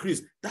have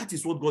increased. That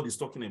is what God is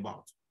talking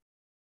about.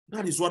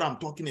 That is what I'm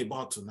talking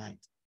about tonight.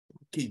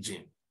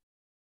 Packaging.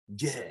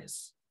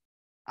 Yes.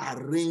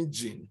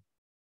 Arranging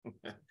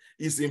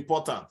is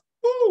important.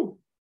 Ooh.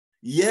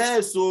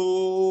 Yes,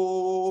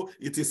 so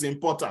it is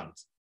important.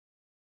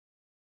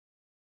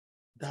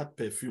 That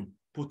perfume,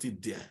 put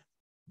it there.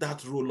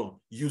 That roll-on,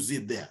 use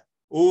it there.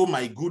 Oh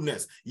my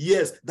goodness.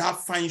 Yes, that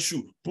fine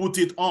shoe, put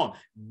it on.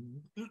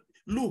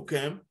 Look,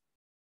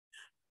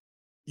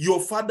 your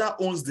father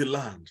owns the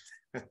land.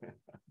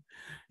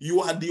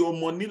 You are the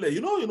Omonile.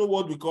 You know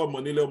what we call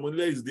Omonile?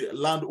 Omonile is the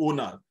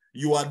landowner.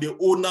 You are the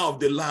owner of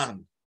the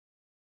land.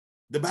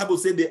 The Bible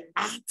says the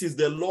earth is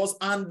the Lord's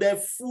and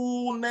the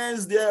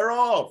fullness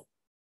thereof.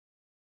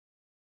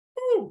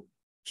 Oh,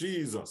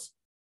 Jesus.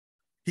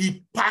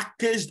 He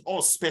packaged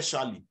us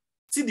specially.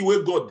 See the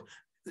way God,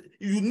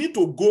 you need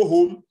to go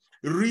home,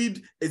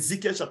 read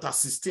Ezekiel chapter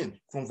 16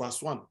 from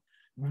verse 1.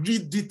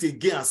 Read it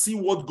again and see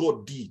what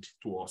God did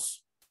to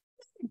us.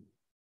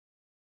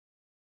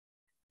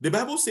 The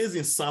Bible says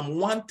in Psalm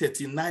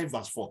 139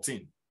 verse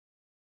 14,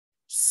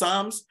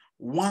 Psalms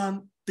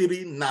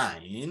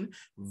 139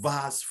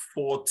 verse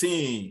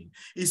 14.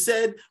 He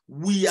said,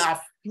 we are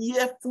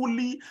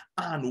fearfully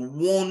and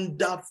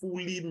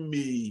wonderfully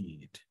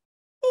made.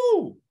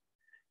 Oh,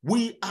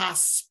 we are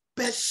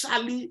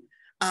specially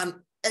and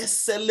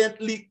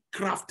excellently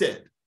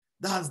crafted.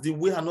 That's the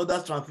way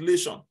another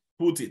translation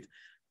put it.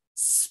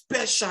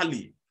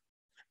 Specially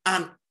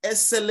and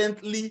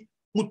excellently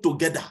put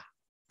together.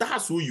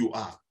 That's who you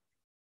are.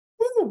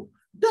 Ooh,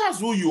 that's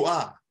who you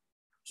are.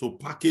 So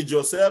package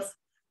yourself,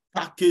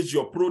 package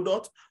your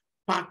product,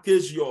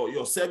 package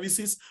your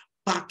services,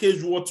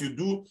 package what you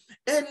do.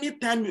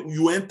 Anytime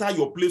you enter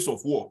your place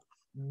of work,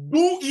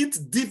 do it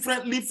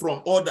differently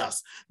from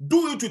others.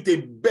 Do it with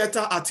a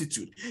better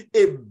attitude,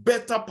 a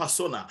better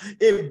persona,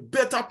 a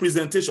better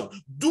presentation.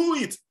 Do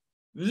it.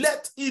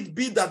 Let it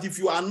be that if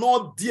you are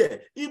not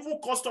there, even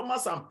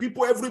customers and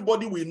people,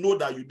 everybody will know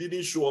that you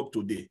didn't show up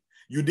today.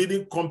 You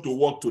didn't come to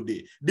work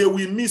today. They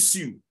will miss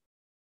you.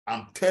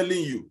 I'm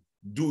telling you,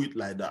 do it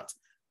like that.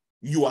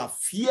 You are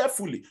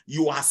fearfully,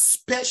 you are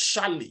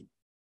specially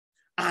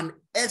and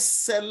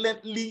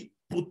excellently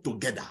put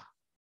together.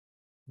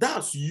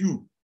 That's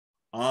you.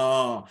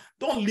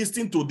 Don't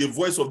listen to the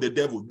voice of the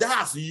devil.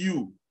 That's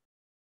you.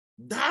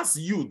 That's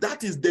you.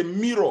 That is the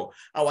mirror.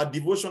 Our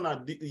devotion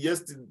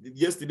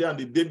yesterday and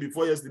the day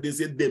before yesterday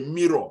said the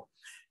mirror.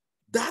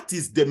 That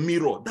is the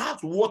mirror.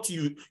 That's what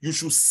you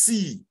should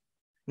see.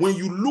 When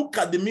you look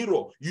at the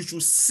mirror, you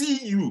should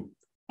see you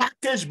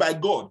packaged by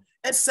God,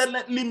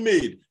 excellently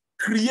made,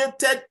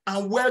 created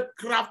and well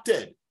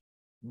crafted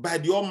by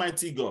the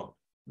Almighty God.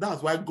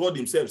 That's why God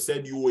himself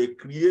said, you were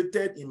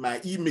created in my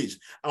image.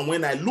 And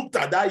when I looked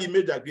at that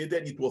image I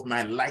created, it was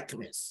my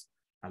likeness.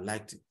 I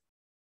liked it.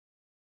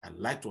 I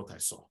liked what I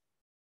saw.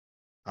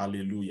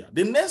 Hallelujah.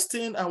 The next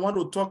thing I want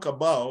to talk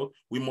about,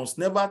 we must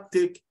never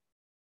take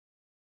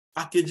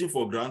packaging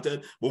for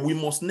granted, but we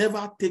must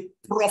never take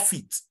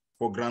profit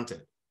for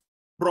granted.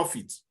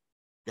 Profit.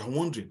 You're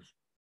wondering,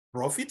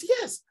 profit?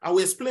 Yes, I will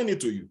explain it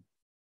to you.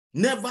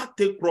 Never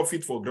take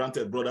profit for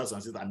granted, brothers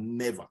and sisters.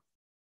 Never.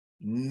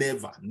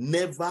 Never,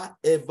 never,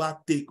 ever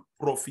take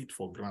profit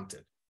for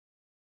granted.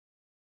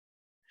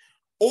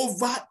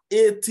 Over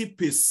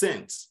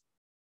 80%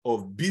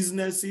 of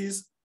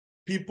businesses,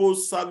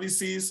 people's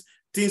services,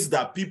 things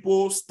that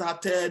people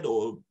started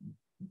or,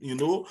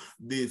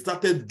 they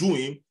started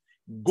doing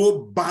go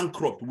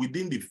bankrupt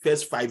within the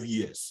first 5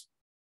 years.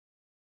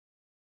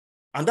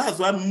 And that's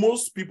why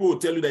most people will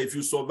tell you that if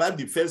you survive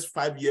the first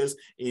 5 years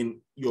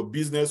in your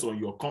business or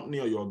your company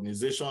or your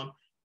organization,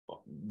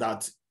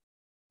 that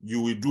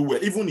you will do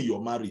well, even in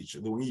your marriage.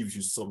 If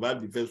you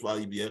survive the first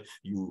 5 years,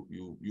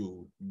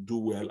 you do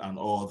well and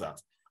all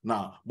that.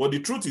 Now, but the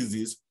truth is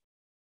this,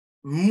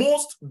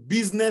 most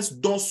business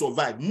don't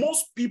survive.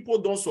 Most people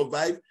don't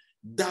survive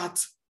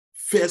that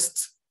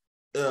first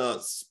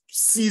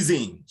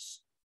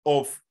seasons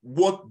of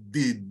what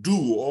they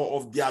do or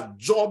of their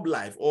job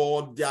life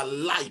or their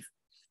life.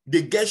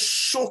 They get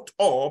shut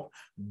up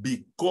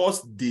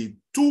because they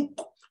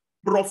took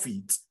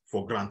profit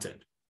for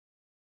granted.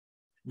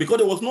 Because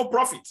there was no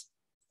profit.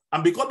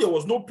 And because there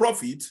was no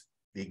profit,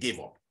 they gave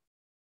up.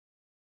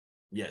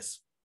 Yes,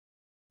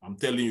 I'm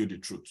telling you the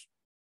truth.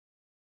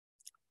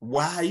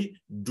 Why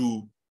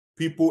do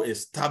people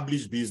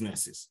establish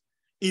businesses?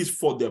 It's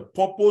for the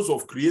purpose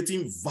of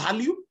creating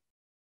value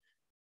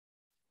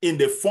in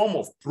the form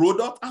of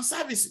product and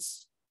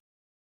services.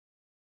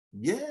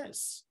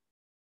 Yes.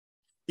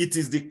 It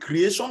is the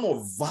creation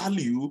of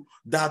value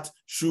that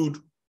should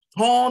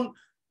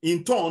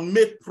in turn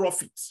make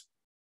profit.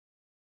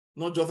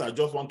 Not just, I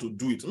just want to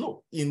do it.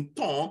 No, in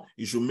turn,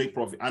 it should make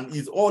profit. And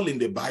it's all in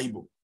the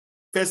Bible.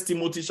 1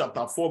 Timothy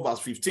chapter 4, verse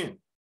 15.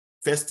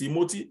 1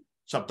 Timothy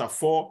chapter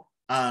 4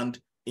 and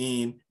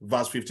in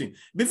verse 15.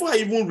 Before I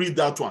even read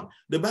that one,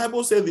 the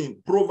Bible says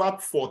in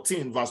Proverbs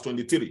 14, verse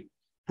 23.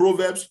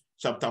 Proverbs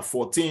chapter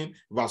 14,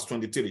 verse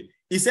 23.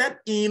 It said,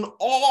 in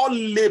all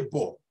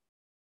labor,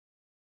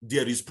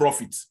 there is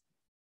profit.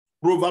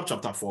 Proverbs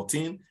chapter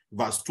 14,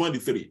 verse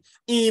 23.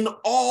 In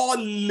all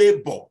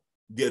labor,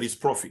 there is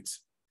profit.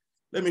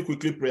 Let me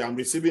quickly pray. I'm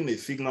receiving a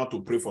signal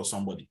to pray for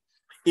somebody.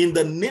 In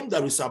the name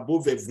that is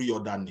above every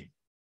other name,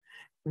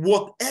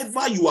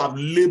 whatever you have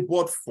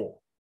labored for,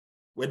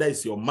 whether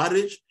it's your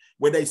marriage,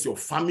 whether it's your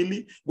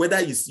family, whether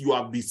it's you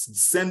have been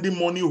sending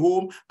money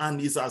home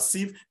and it's as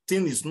if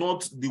things is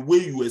not the way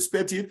you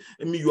expect it.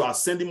 I mean, you are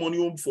sending money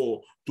home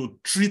to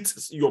treat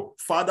your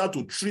father,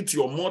 to treat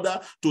your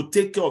mother, to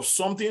take care of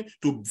something,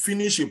 to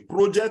finish a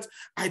project.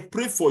 I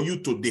pray for you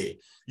today.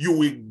 You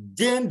will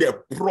gain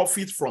the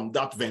profit from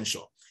that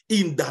venture.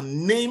 In the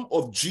name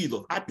of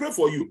Jesus, I pray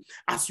for you.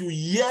 As you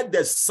hear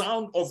the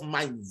sound of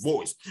my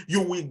voice,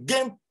 you will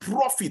gain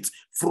profit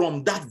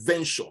from that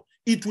venture.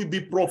 It will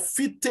be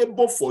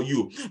profitable for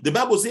you. The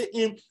Bible says,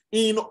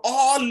 in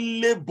all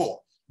labor,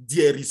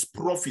 there is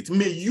profit.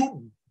 May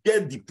you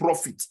get the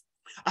profit.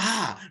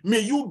 May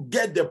you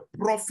get the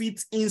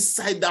profit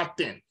inside that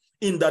thing.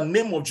 In the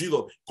name of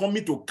Jesus,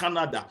 coming to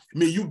Canada,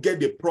 may you get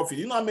the profit.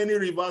 You know how many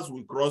rivers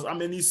we cross, how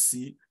many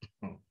sea?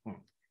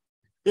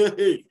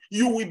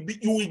 You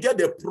will get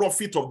the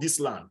profit of this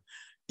land.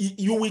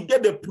 You will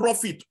get the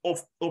profit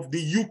of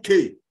the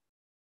UK.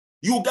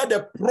 You will get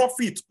the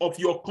profit of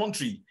your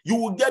country. You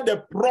will get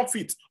the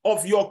profit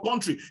of your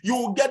country. You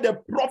will get the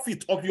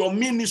profit of your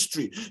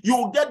ministry. You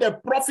will get the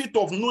profit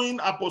of knowing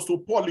Apostle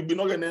Paul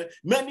Igbinoghene.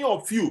 Many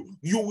of you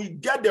will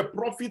get the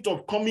profit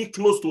of coming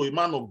close to a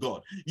man of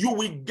God. You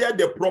will get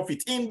the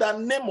profit in the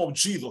name of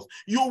Jesus.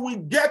 You will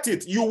get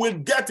it. You will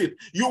get it.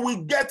 You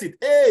will get it.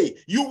 Hey,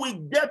 you will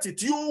get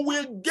it. You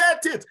will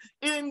get it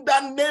in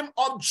the name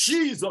of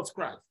Jesus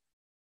Christ.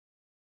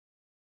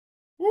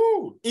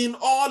 Woo. In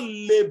all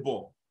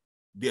labor,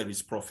 there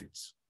is profit.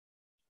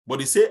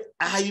 But he said,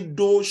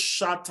 idle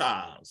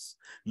shatters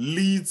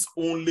leads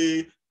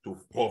only to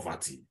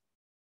poverty.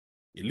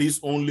 It leads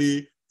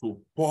only to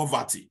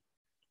poverty.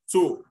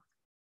 So,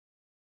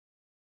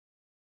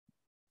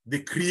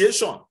 the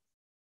creation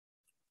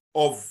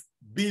of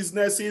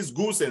businesses,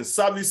 goods, and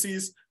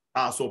services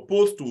are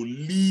supposed to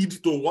lead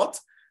to what?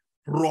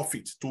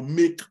 Profit, to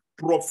make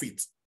profit.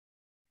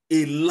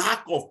 A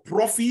lack of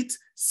profit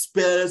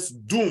spells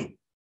doom.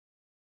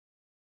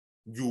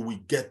 You will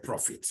get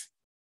profit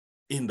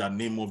in the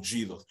name of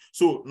Jesus.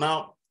 So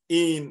now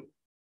in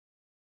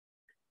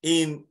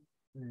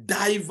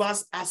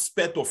diverse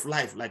aspects of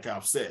life, like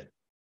I've said,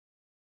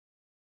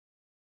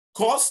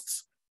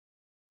 cost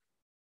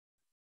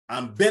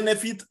and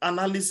benefit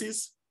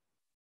analysis,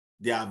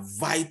 they are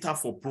vital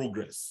for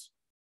progress.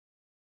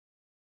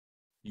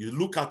 You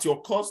look at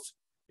your cost,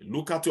 you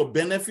look at your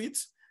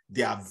benefits,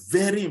 they are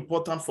very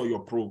important for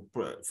your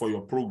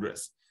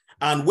progress.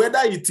 And whether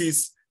it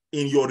is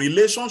in your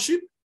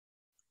relationship,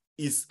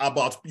 is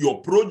about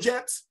your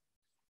project,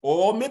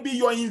 or maybe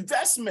your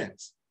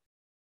investment,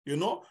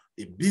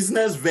 a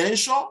business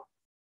venture. Are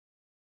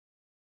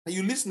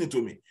you listening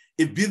to me?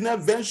 A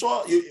business venture,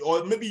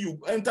 or maybe you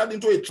entered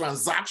into a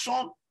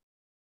transaction.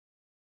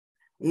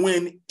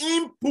 When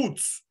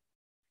input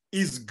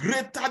is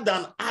greater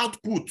than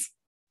output,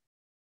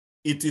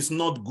 it is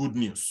not good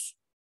news.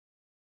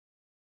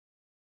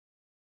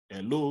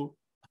 Hello?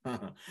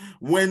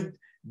 When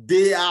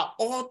they are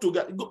all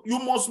together, you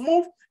must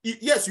move.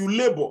 Yes, you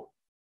labor,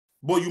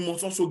 but you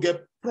must also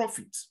get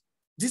profit.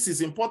 This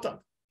is important.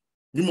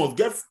 You must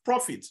get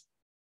profit.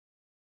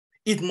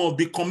 It must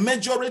be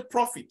commensurate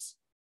profit.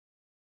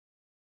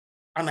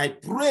 And I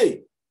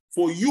pray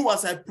for you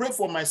as I pray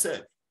for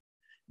myself.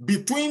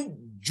 Between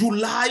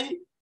July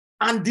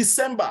and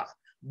December,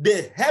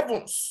 the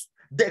heavens,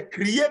 the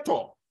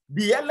creator,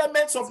 the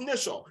elements of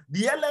nature,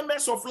 the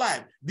elements of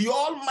life, the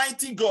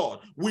Almighty God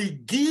will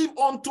give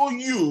unto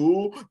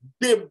you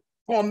the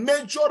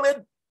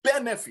commensurate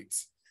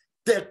benefits,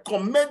 the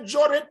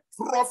commensurate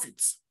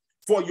profits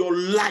for your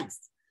life,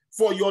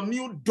 for your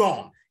new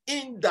dawn,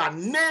 in the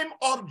name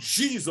of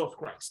Jesus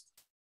Christ.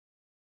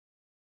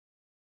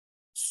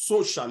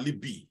 So shall it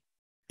be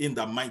in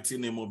the mighty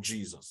name of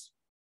Jesus.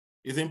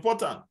 It's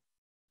important.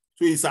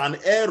 So it's an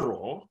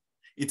error.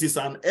 It is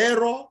an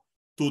error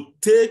to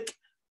take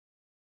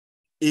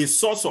a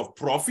source of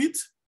profit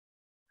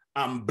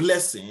and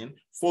blessing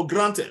for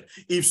granted.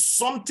 If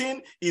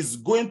something is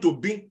going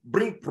to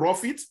bring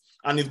profit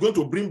and it's going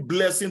to bring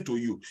blessing to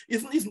you,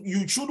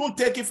 you shouldn't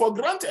take it for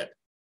granted.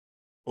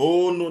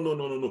 Oh, no, no,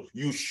 no, no, no.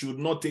 You should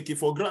not take it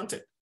for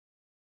granted.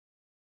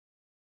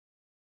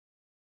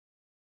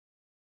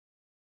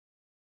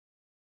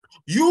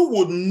 You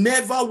would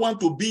never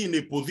want to be in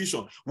a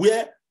position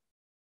where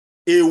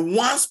a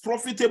once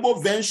profitable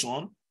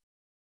venture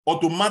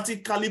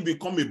automatically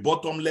become a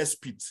bottomless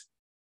pit.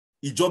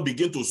 It just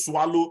begin to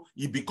swallow,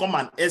 it become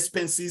an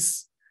expensive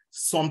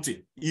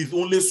something. It's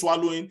only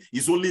swallowing,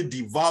 it's only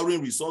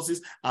devouring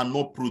resources and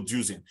not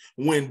producing.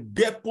 When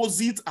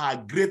deposits are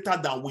greater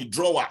than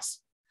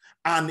withdrawals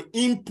and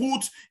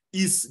input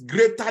is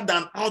greater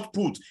than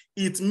output,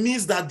 it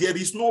means that there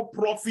is no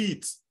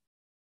profit.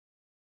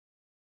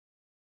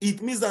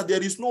 It means that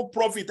there is no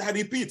profit. I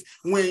repeat,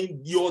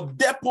 when your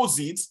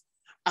deposits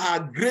are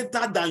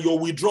greater than your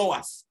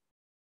withdrawals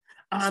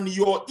and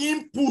your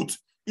input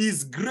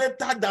is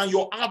greater than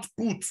your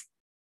output,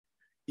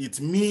 it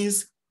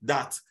means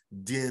that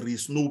there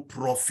is no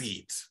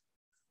profit.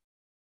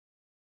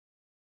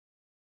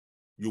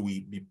 You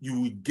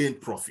will gain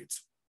profit.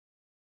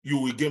 You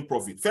will gain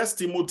profit. 1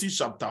 Timothy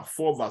chapter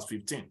 4, verse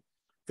 15.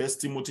 1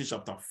 Timothy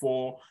chapter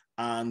 4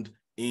 and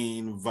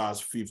in verse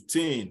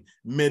 15.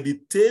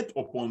 Meditate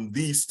upon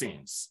these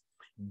things.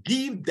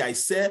 Give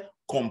thyself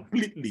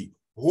completely,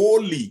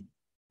 wholly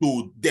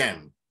to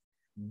them.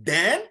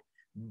 Then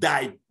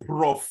thy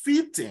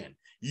profiting,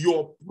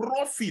 your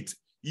profit,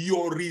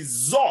 your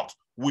result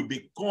will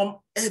become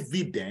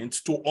evident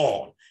to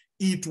all.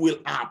 It will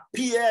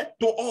appear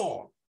to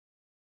all.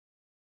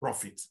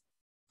 Profit.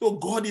 So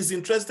God is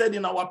interested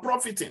in our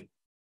profiting.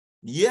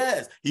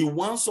 Yes, he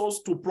wants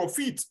us to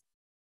profit.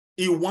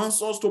 He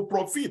wants us to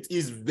profit.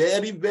 He's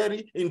very,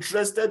 very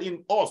interested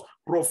in us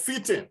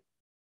profiting.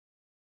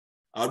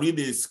 I'll read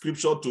the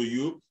scripture to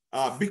you.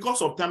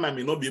 Because of time, I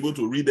may not be able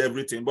to read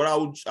everything, but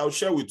I'll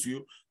share with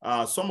you.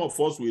 Some of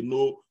us will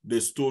know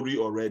the story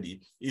already.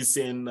 It's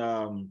in,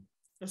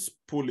 let's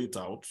pull it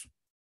out.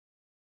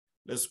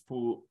 Let's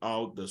pull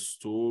out the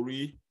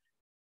story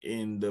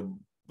in the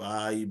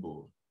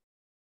Bible.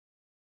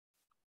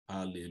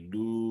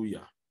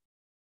 Hallelujah.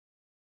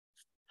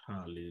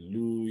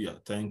 Hallelujah.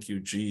 Thank you,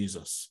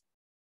 Jesus.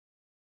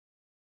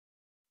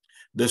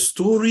 The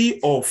story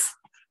of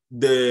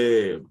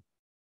the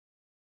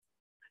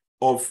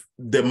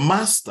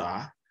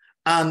master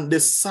and the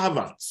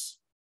servants.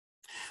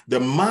 The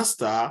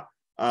master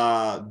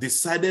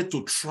decided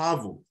to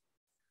travel,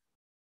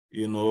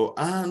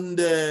 and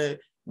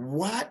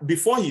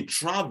before he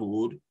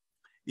traveled,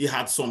 he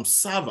had some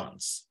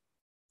servants,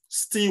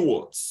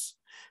 stewards,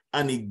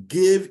 and he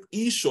gave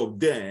each of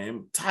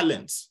them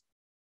talents.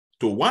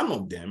 To one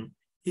of them,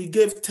 he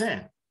gave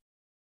 10.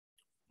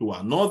 To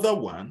another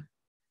one,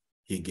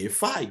 he gave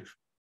 5.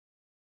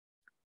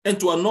 And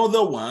to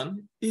another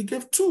one, he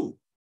gave 2.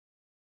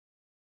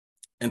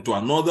 And to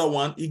another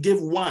one, he gave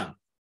 1.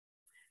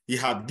 He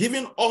had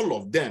given all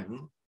of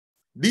them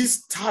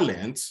these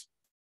talents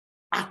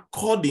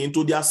according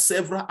to their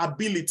several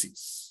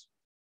abilities.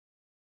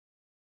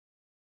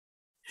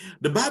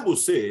 The Bible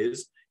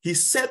says, he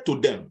said to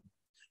them,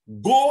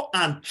 go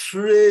and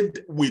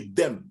trade with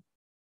them.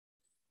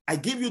 I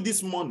give you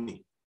this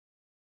money,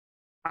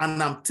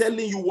 and I'm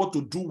telling you what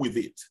to do with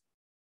it.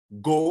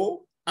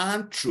 Go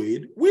and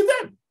trade with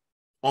them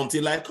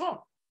until I come.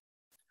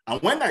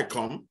 And when I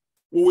come,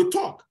 we will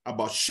talk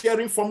about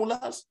sharing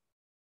formulas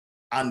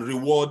and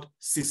reward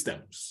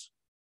systems.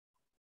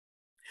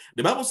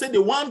 The Bible said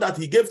the one that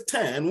he gave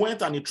 10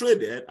 went and he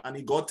traded and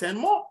he got 10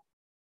 more.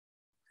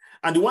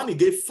 And the one he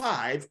gave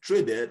 5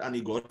 traded and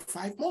he got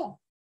 5 more.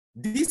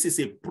 This is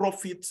a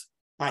profit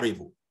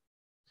parable.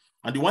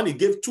 And the one he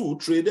gave 2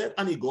 traded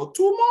and he got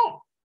 2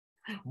 more.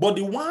 But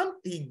the one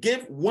he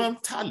gave 1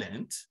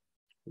 talent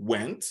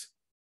went,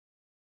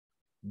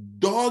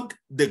 dug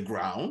the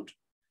ground,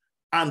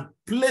 and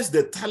placed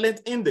the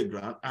talent in the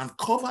ground and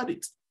covered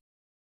it.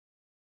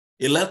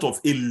 A lot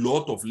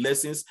of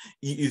lessons.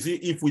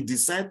 If we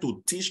decide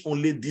to teach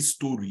only this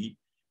story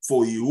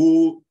for a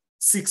whole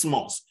 6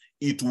 months,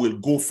 it will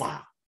go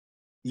far.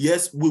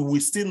 Yes, we will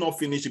still not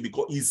finish it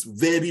because it's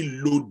very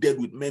loaded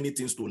with many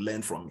things to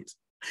learn from it.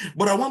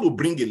 But I want to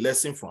bring a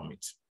lesson from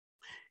it.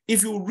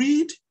 If you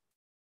read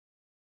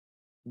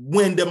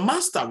when the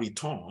master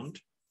returned,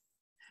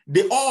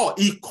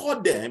 he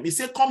called them, he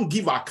said, come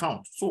give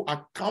account. So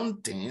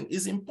accounting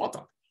is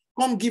important.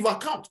 Come give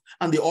account.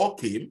 And they all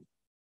came.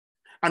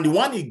 And the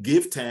one he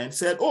gave 10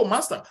 said, oh,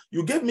 master,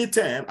 you gave me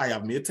 10, I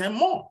have made 10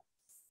 more.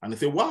 And he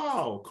said,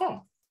 wow,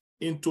 come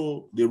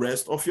into the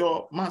rest of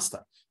your master.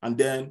 And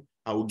then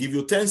I will give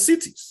you 10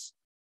 cities.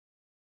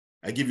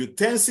 I give you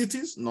 10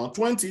 cities, not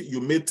 20.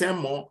 You made 10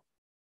 more.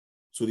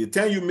 So the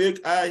 10 you make,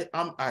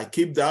 I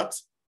keep that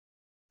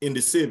in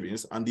the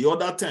savings, and the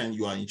other 10,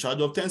 you are in charge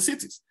of 10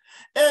 cities.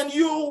 And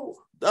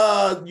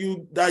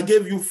I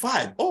gave you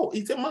 5. Oh,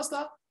 it's a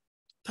master.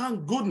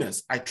 Thank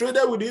goodness. I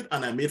traded with it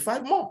and I made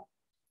 5 more.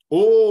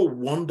 Oh,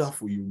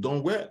 wonderful. You've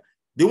done well.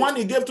 The one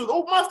he gave to,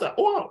 oh, master,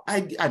 oh,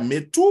 I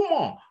made 2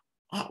 more.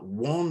 Ah,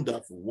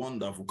 wonderful,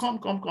 wonderful.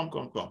 Come.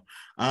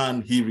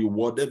 And he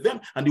rewarded them.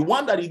 And the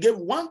one that he gave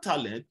 1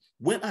 talent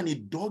went and he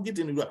dug it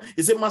in the ground.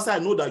 He said, master, I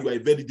know that you are a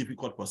very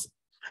difficult person.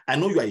 I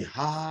know you are a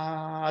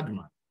hard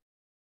man.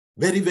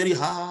 Very, very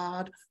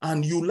hard.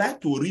 And you like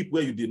to reap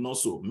where you did not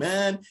sow.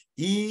 Man,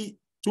 he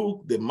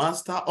took the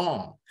master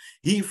on.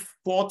 He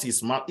fought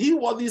his master. He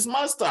was his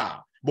master,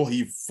 but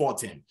he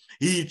fought him.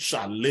 He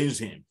challenged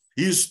him.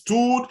 He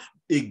stood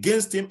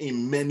against him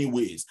in many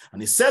ways.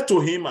 And he said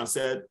to him and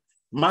said,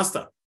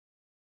 master,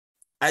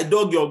 I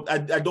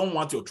don't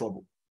want your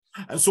trouble.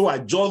 And so I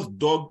just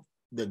dug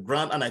the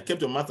ground and I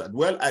kept your master.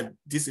 Well,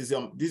 this is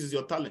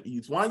your talent.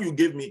 It's one you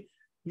gave me.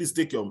 Please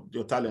take your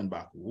talent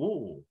back.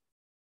 Whoa.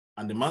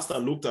 And the master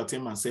looked at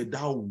him and said,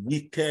 thou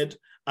wicked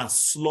and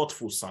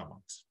slothful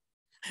servant.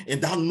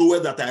 And thou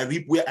knowest that I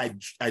reap where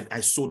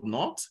I sowed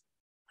not,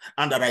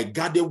 and that I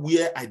gather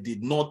where I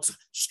did not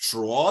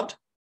strawed.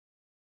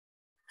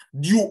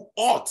 You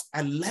ought,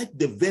 I like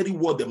the very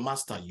word the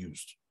master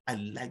used. I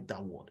like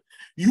that word.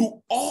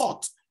 You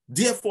ought,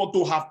 therefore,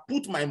 to have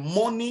put my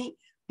money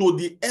to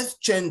the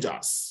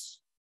exchangers.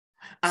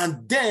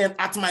 And then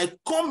at my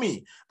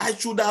coming, I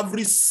should have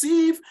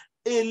received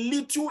a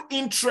little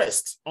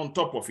interest on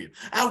top of it.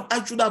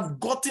 I should have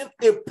gotten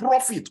a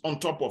profit on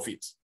top of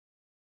it.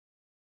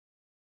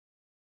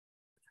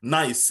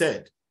 Now he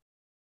said,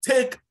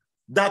 take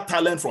that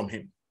talent from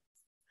him.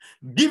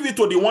 Give it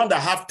to the one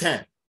that have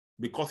 10,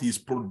 because he's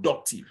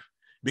productive,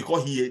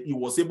 because he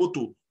was able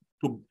to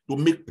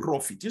make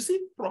profit. You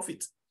see,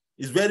 profit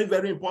is very,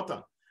 very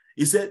important.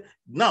 He said,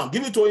 now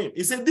give it to him.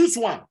 He said, this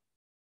one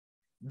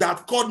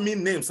that called me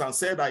names and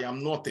said I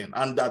am nothing,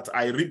 and that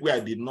I reap where I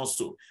did not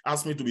sow,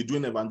 asked me to be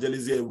doing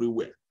evangelism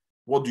everywhere.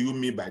 What do you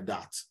mean by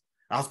that?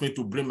 Asked me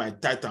to bring my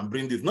tithe and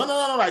bring this.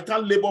 No, I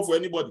can't labor for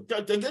anybody.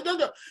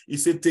 He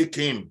said, take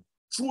him,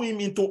 throw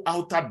him into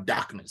outer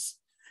darkness.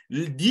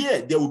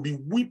 There will be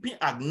weeping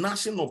and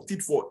gnashing of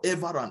teeth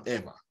forever and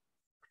ever.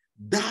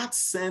 That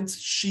sent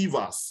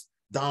shivers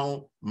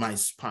down my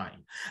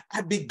spine.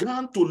 I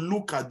began to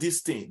look at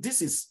this thing.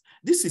 This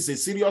is a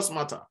serious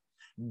matter.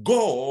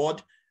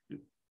 God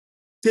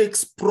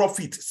takes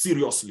profit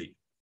seriously.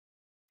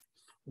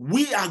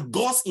 We are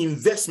God's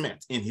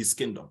investment in his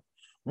kingdom.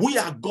 We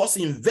are God's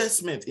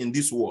investment in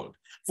this world.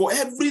 For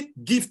every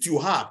gift you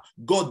have,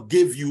 God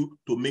gave you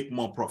to make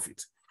more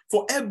profit.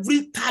 For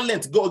every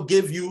talent God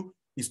gave you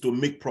is to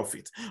make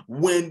profit.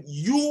 When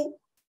you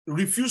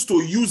refuse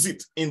to use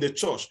it in the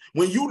church,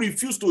 when you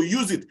refuse to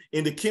use it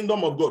in the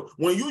kingdom of God,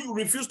 when you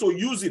refuse to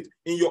use it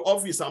in your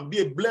office and be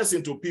a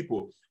blessing to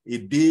people, a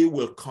day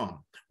will come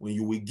when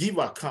you will give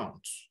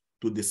account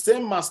to the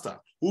same master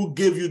who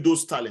gave you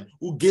those talents,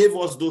 who gave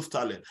us those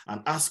talents,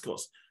 and ask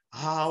us,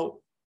 how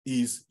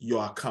is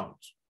your account?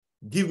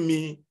 Give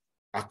me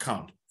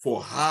account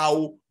for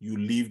how you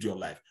lived your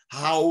life,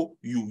 how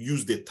you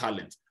use the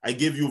talent. I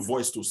gave you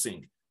voice to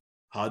sing.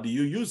 How do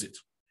you use it?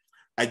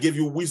 I gave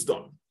you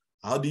wisdom.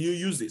 How do you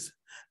use this?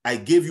 I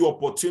gave you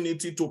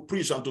opportunity to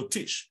preach and to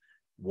teach.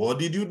 What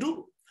did you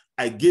do?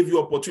 I gave you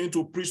opportunity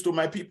to preach to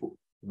my people.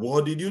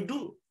 What did you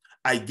do?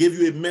 I gave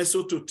you a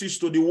message to teach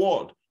to the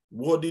world.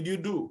 What did you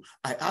do?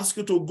 I asked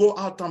you to go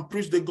out and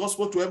preach the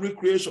gospel to every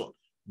creation.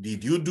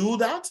 Did you do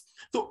that?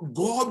 So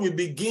God will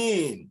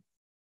begin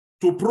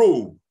to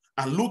probe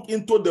and look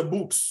into the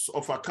books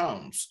of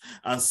accounts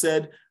and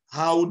said,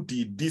 how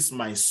did this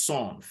my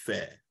son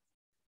fare?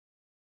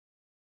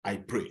 I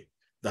pray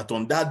that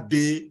on that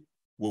day,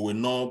 we will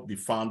not be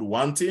found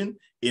wanting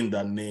in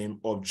the name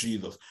of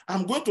Jesus.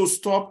 I'm going to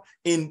stop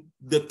in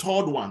the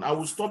third one. I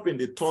will stop in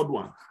the third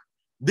one.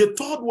 The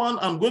third one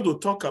I'm going to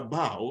talk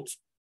about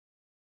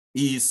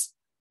is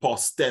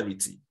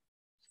posterity.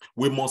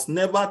 We must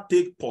never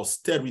take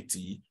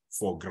posterity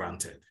for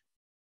granted.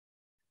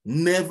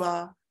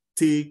 Never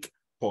take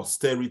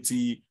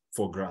posterity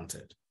for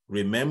granted.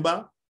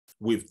 Remember,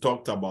 we've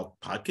talked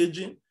about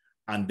packaging,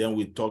 and then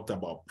we talked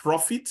about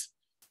profit,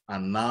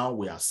 and now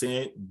we are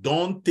saying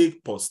don't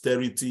take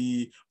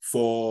posterity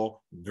for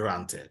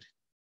granted.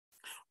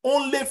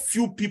 Only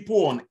few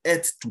people on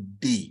earth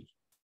today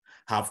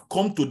have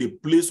come to the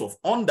place of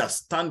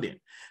understanding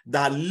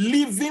that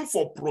living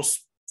for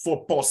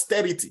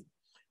posterity,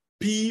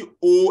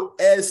 P-O-S-T-E-R-I-T-Y,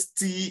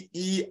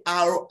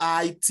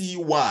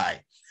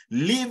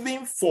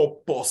 living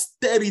for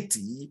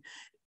posterity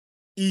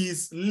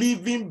is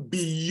living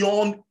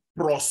beyond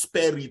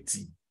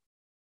prosperity,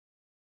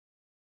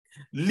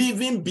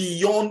 living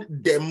beyond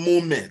the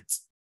moment,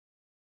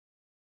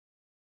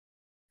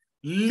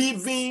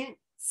 living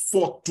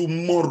for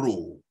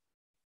tomorrow.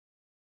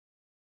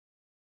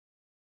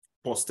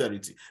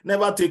 Posterity.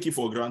 Never take it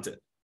for granted.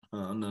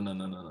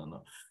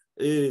 No.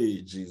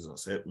 Hey,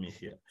 Jesus, help me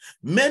here.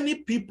 Many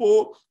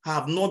people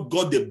have not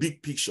got the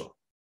big picture.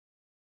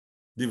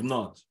 They've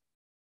not.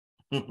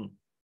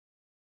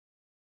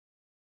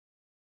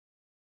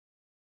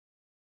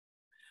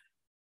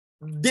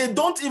 They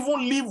don't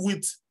even live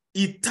with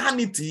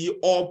eternity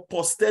or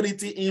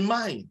posterity in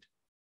mind.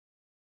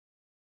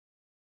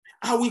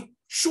 I will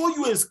show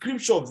you a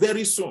scripture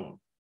very soon.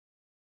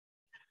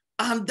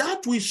 And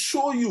that will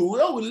show you,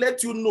 that will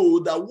let you know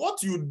that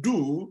what you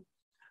do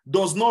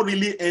does not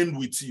really end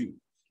with you.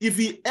 If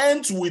it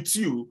ends with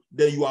you,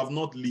 then you have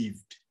not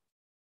lived.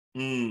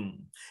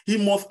 He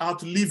must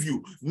outlive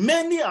you.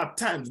 Many a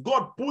times,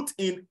 God put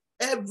in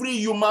every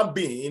human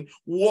being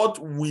what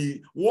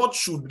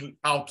should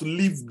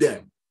outlive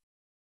them.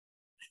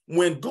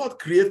 When God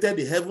created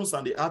the heavens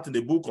and the earth in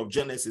the book of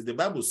Genesis, the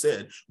Bible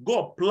said,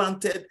 God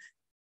planted,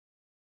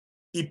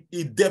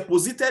 He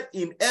deposited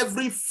in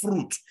every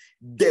fruit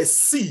the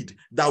seed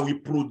that will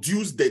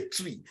produce the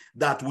tree,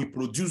 that will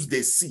produce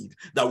the seed,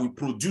 that will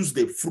produce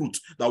the fruit,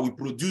 that will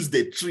produce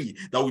the tree,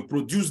 that will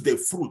produce the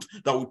fruit,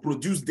 that will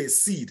produce the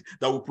seed,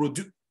 that will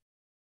produce.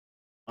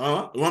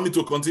 You want me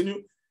to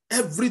continue?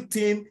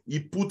 Everything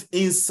He put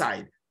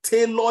inside,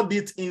 tailored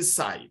it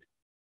inside.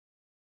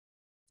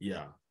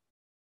 Yeah.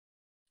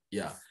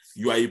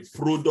 You are a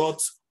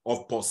product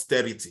of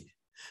posterity.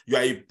 You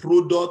are a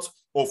product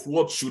of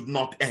what should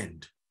not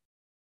end.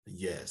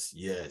 Yes.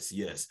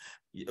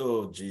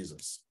 Oh,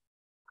 Jesus.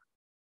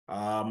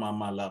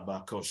 One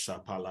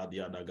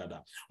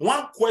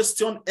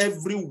question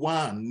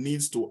everyone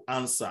needs to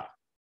answer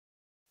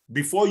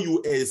before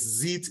you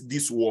exit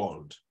this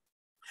world,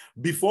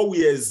 before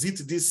we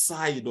exit this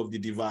side of the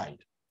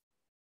divide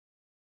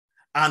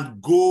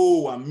and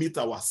go and meet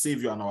our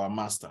Savior and our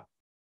Master.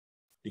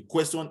 The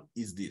question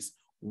is this: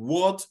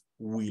 what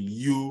will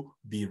you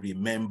be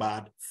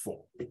remembered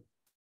for?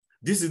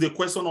 This is the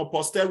question of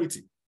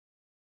posterity.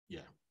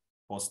 Yeah,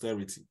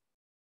 posterity.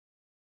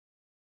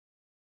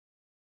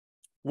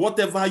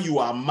 Whatever you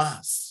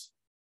amass,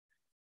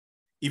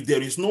 if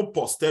there is no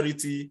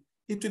posterity,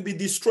 it will be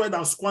destroyed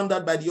and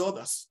squandered by the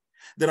others.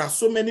 There are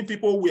so many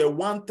people who were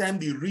one time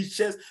the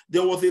richest.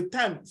 There was a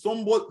time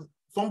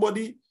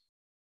somebody,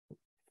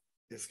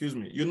 excuse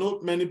me, you know,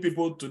 many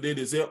people today,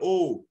 they say,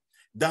 oh,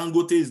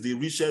 Dangote is the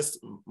richest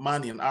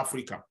man in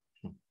Africa.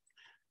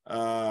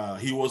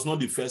 He was not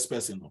the first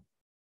person.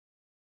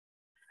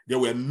 There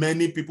were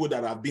many people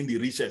that have been the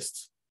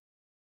richest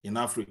in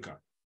Africa.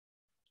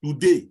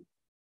 Today,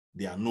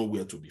 they are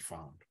nowhere to be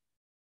found.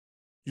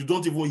 You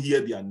don't even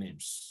hear their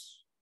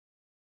names.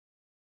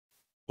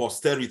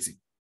 Posterity.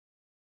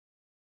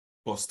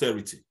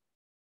 Posterity.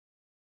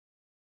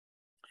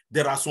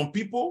 There are some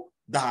people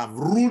that have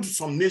ruled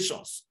some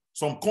nations,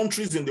 some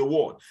countries in the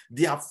world.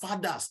 Their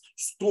fathers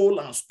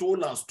stole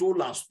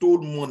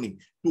money.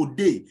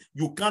 Today,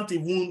 you can't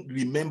even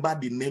remember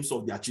the names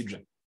of their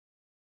children.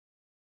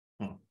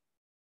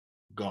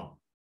 Gone.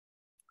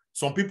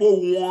 Some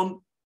people won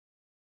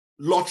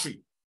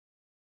lottery.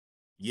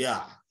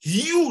 Yeah,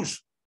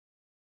 huge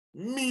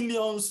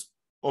millions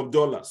of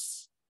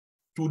dollars.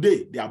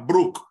 Today, they are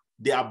broke.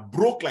 They are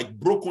broke like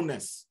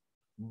brokenness.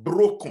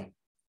 Broken.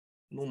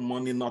 No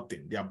money,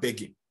 nothing. They are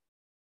begging.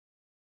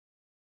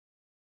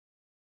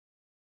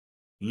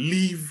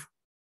 Live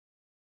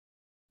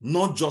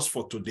not just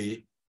for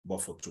today,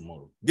 but for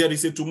tomorrow. There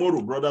is a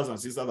tomorrow, brothers and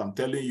sisters, I'm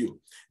telling you.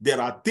 There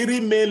are 3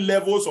 main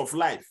levels of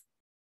life,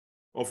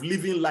 of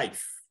living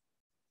life,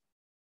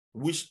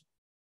 which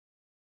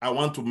I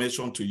want to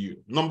mention to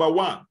you. Number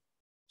 1,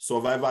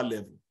 survival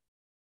level.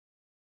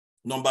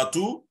 Number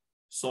 2,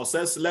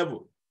 success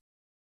level.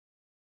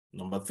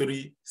 Number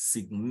 3,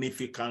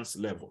 significance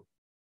level.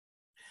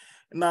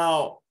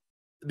 Now,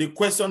 the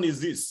question is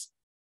this: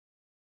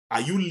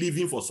 are you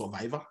living for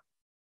survival?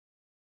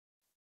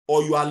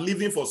 Or you are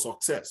living for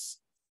success?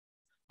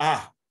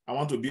 I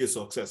want to be a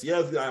success.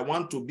 Yes, I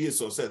want to be a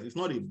success. It's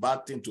not a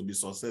bad thing to be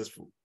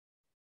successful.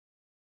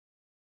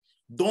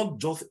 Don't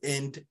just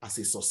end as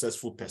a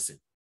successful person.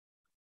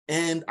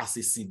 End as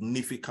a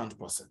significant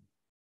person.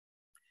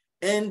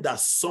 End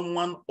as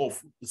someone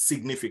of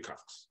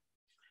significance.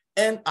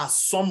 End as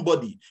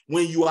somebody,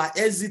 when you are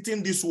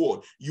exiting this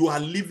world, you are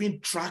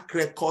leaving track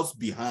records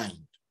behind.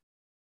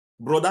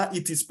 Brother,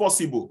 it is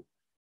possible.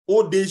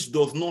 Old age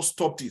does not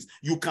stop this.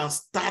 You can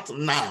start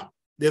now.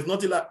 There's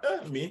nothing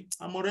like, me,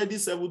 I'm already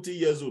 70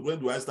 years old. When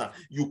do I start?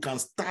 You can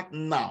start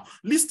now.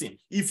 Listen,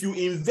 if you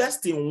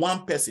invest in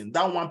one person,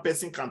 that one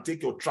person can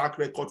take your track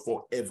record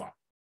forever.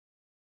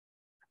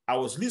 I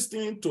was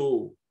listening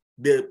to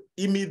the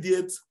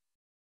immediate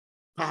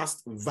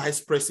past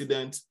vice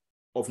president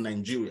of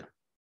Nigeria,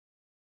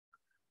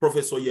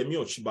 Professor Yemi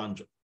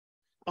Osinbajo.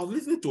 I was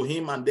listening to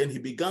him, and then he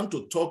began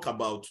to talk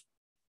about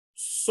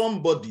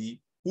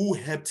somebody who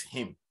helped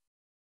him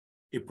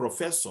a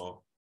professor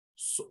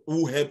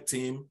who helped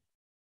him,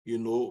 you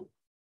know,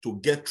 to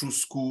get through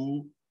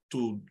school,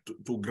 to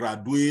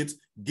graduate,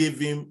 gave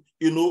him,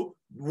 you know,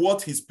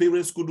 what his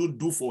parents couldn't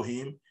do for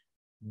him.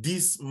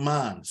 This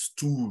man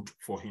stood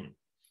for him.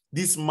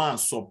 This man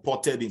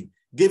supported him,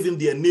 gave him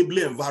the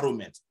enabling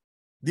environment.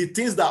 The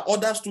things that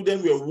other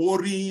students were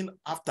worrying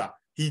after,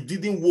 he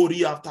didn't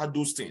worry after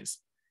those things.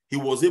 He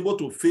was able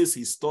to face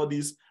his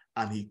studies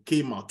and he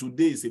came out.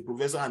 Today he's a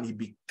professor and he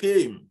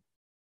became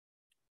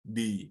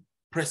the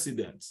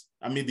president,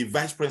 the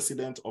vice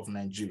president of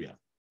Nigeria.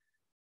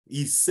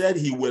 He said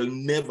he will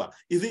never.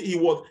 He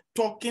was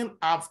talking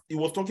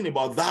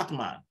about that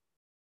man.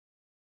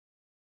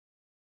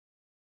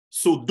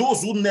 So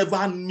those who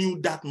never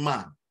knew that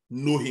man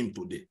know him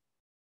today.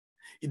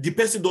 The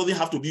person doesn't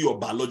have to be your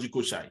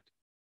biological child.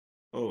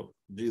 Oh,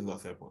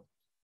 Jesus help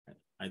us.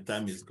 My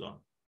time is gone.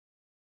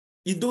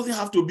 It doesn't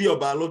have to be your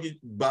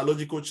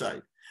biological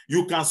child.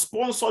 You can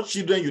sponsor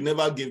children you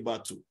never gave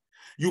birth to.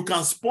 You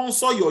can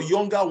sponsor your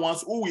younger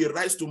ones who will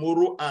rise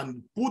tomorrow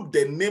and put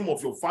the name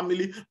of your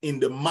family in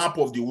the map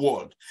of the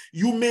world.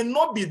 You may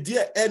not be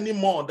there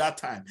anymore at that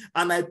time.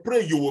 And I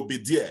pray you will be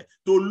there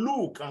to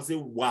look and say,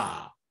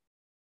 wow,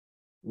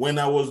 when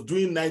I was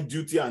doing night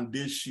duty and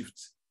day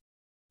shift,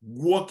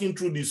 walking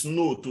through the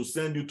snow to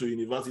send you to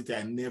university,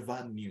 I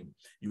never knew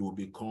you will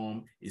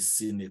become a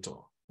senator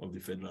of the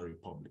Federal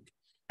Republic.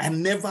 I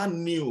never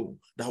knew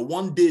that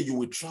one day you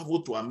will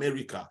travel to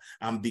America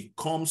and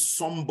become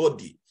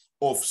somebody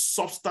of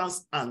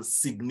substance and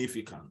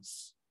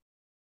significance.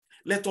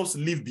 Let us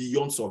live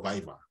beyond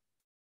survivor.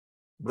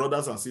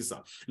 Brothers and sisters,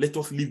 let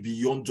us live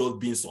beyond just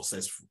being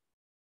successful.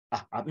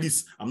 At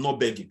least I'm not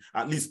begging.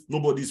 At least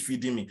nobody's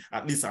feeding me.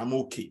 At least I'm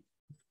okay.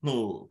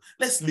 No,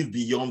 let's live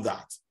beyond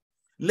that.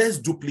 Let's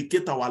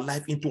duplicate our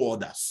life into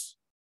others.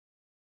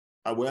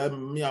 Well,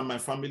 me and my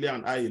family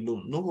and I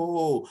alone.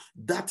 No,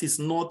 that is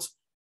not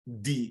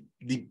the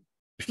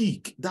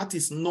peak. That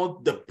is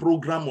not the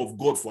program of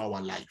God for our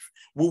life.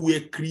 We were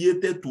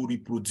created to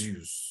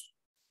reproduce.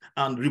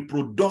 And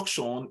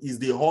reproduction is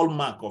the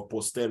hallmark of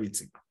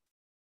posterity.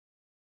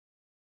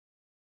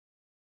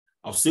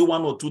 I'll say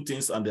one or two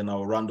things and then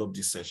I'll round up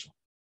this session.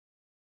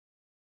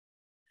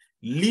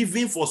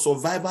 Living for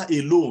survival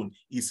alone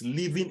is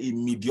living a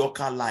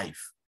mediocre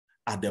life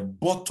at the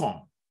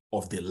bottom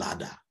of the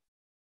ladder.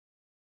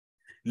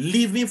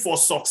 Living for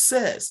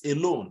success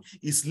alone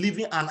is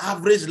living an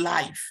average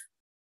life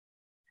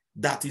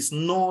that is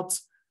not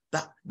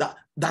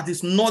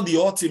the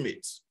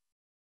ultimate.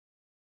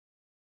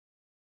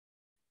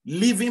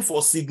 Living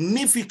for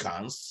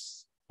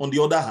significance, on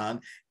the other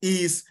hand,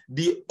 is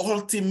the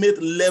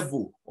ultimate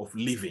level of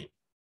living.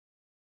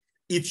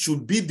 It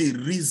should be the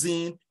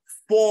reason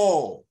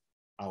for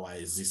our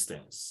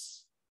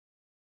existence.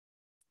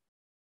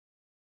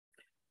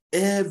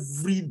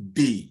 Every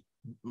day,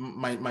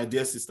 my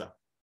dear sister,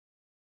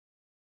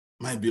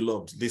 my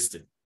beloved,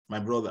 listen, my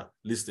brother,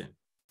 listen.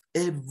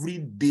 Every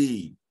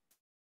day,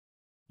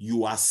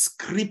 you are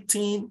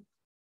scripting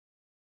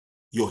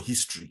your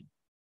history.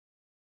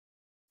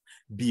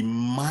 Be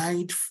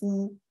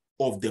mindful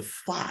of the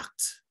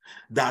fact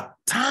that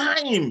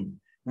time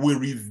will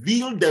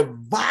reveal the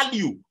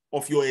value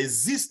of your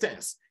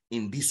existence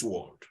in this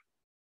world.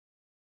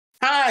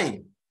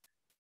 Time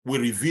will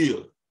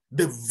reveal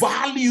the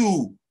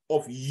value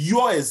of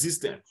your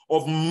existence,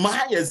 of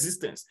my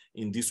existence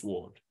in this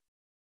world.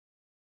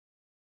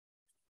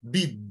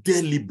 Be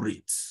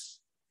deliberate,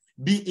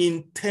 be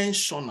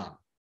intentional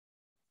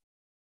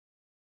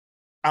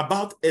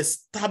about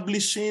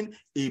establishing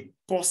a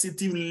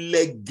positive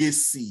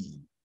legacy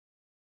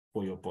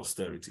for your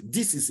posterity.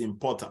 This is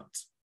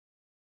important.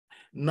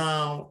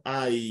 Now,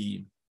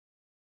 I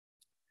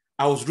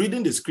was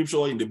reading the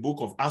scripture in the book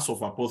of Acts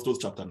of Apostles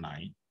chapter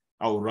 9.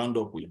 I will round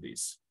up with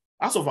this.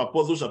 Acts of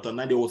Apostles chapter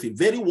 9, there was a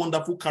very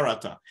wonderful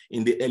character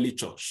in the early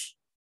church.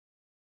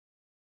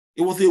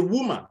 It was a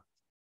woman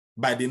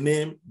by the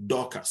name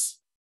Dorcas,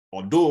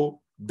 although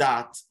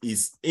that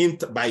is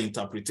by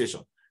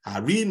interpretation.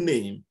 Her real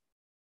name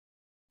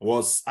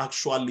was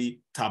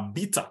actually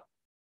Tabitha.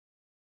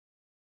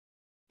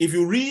 If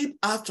you read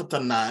Acts chapter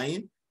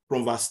 9,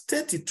 from verse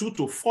 32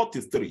 to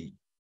 43,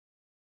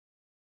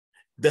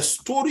 the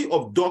story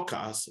of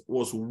Dorcas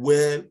was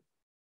well,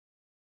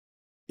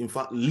 in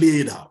fact,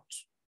 laid out.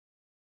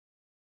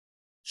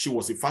 She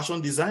was a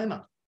fashion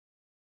designer.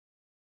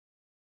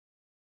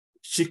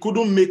 She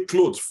couldn't make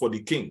clothes for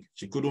the king.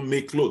 She couldn't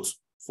make clothes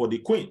for the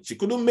queen. She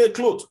couldn't make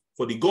clothes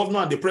for the governor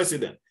and the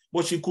president,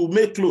 but she could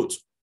make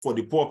clothes for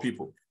the poor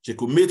people. She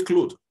could make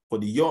clothes for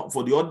the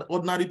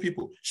ordinary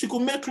people. She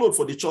could make clothes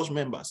for the church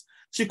members.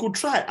 She could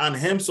try and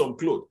hem some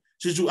clothes.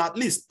 She should at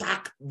least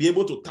be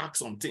able to tack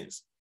some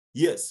things.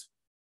 Yes,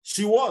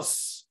 she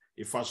was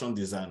a fashion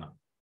designer.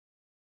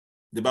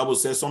 The Bible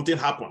says something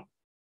happened.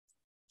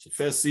 She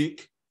fell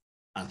sick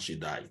and she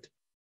died.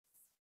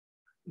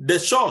 The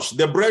church,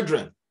 the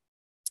brethren,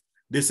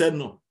 they said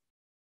no.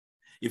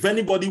 If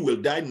anybody will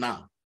die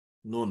now,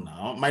 no,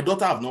 now. My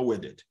daughter have not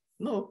wedded.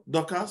 No,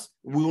 Dorcas,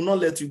 we will not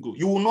let you go.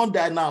 You will not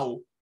die now.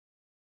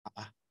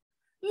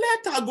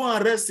 Let her go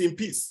and rest in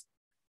peace.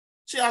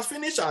 She has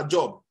finished her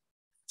job.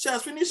 She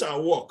has finished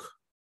her work.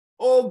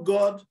 Oh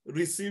God,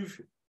 receive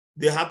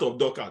the heart of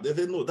Dorcas. They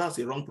say, no, that's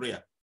a wrong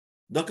prayer.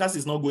 Dorcas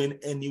is not going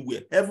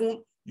anywhere.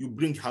 Heaven, you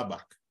bring her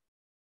back.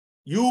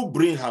 You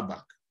bring her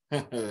back.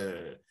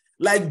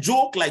 Like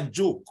joke.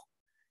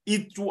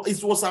 It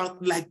was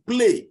like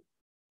play.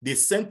 They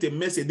sent a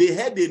message. They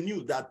heard the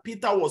news that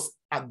Peter was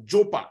at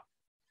Joppa.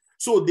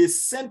 So they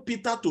sent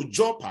Peter to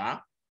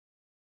Joppa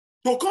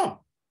to come.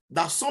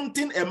 That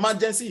something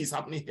emergency is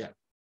happening here.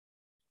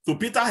 So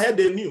Peter heard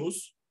the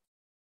news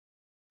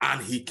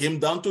and he came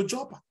down to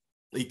Joppa.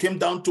 He came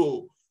down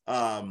to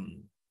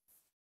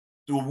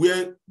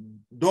where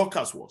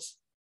Dorcas was.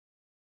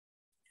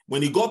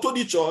 When he got to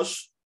the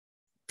church,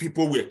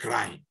 people were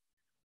crying.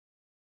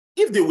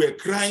 If they were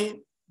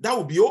crying, that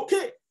would be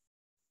okay.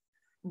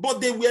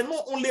 But they were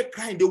not only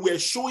crying, they were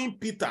showing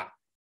Peter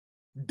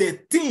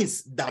the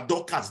things that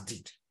Dorcas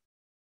did.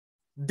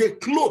 The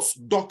clothes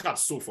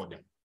Dorcas sewed for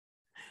them.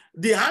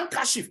 The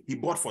handkerchief he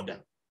bought for them.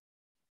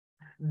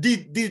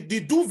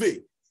 The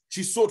duvet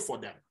she sewed for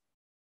them.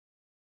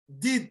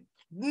 The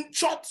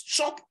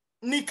short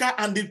knicker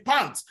and the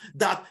pants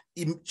that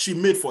she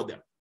made for them.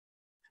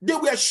 They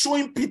were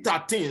showing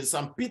Peter things,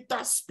 and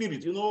Peter's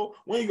spirit, you know,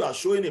 when you are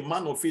showing a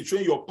man of faith,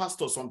 showing your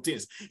pastor some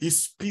things,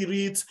 his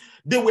spirit,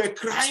 they were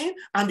crying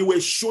and they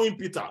were showing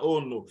Peter, oh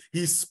no,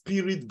 his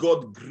spirit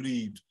got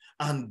grieved.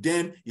 And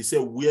then he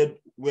said, where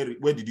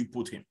did you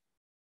put him?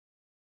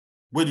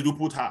 Where did you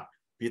put her?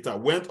 Peter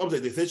went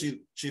upstairs. They said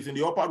she's in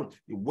the upper room.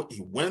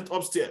 He went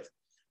upstairs,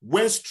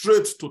 went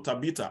straight to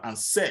Tabitha and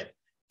said,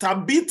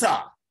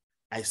 Tabitha,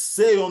 I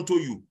say unto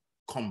you,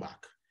 come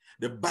back.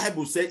 The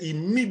Bible said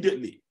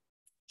immediately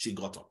she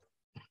got up.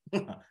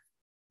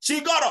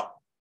 She got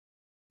up.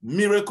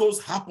 Miracles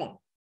happen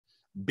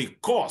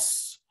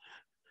because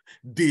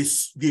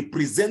they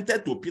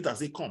presented to Peter,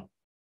 say, come.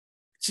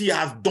 She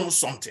has done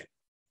something.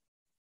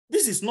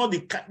 This is not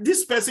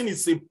this person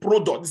is a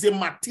product, it's a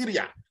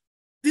material.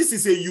 This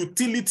is a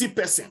utility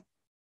person.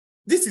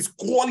 This is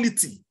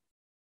quality.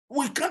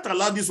 We can't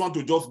allow this one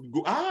to just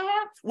go.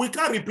 We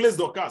can't replace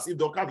Dorcas if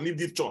Dorcas leave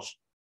this church.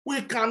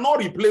 We cannot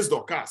replace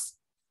Dorcas.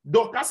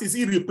 Dorcas is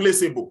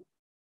irreplaceable.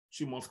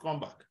 She must come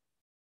back.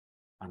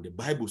 And the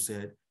Bible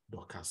said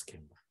Dorcas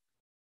came back.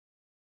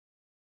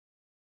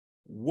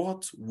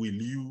 What will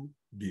you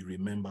be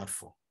remembered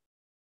for?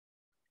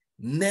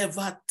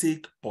 Never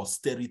take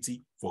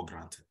posterity for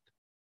granted.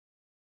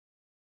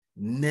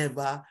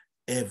 Never,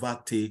 ever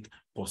take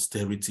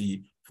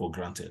posterity for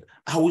granted.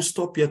 I will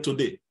stop here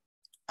today.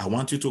 I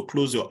want you to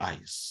close your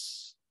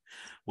eyes.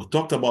 We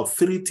talked about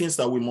 3 things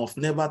that we must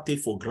never take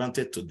for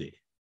granted today.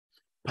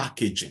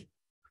 Packaging,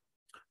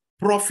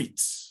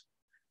 profits,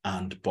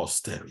 and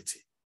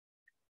posterity.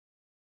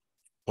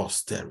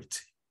 Posterity.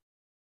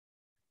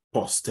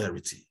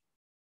 Posterity.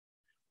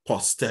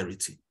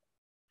 Posterity.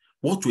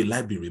 What will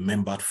I be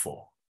remembered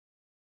for?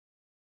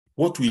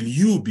 What will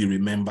you be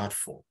remembered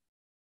for?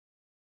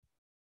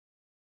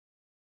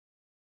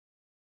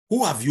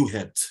 Who have you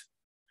helped?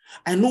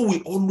 I know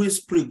we always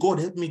pray, God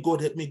help me,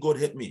 God help me, God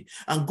help me.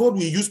 And God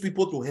will use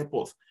people to help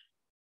us.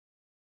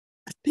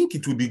 I think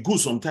it will be good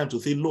sometimes to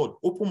say, Lord,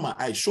 open my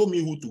eyes, show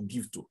me who to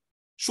give to.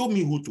 Show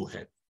me who to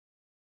help.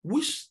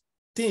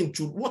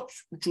 What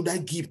should I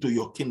give to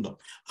your kingdom?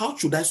 How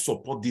should I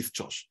support this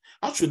church?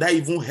 How should I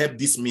even help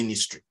this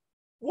ministry?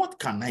 What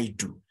can I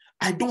do?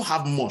 I don't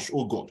have much,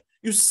 oh God.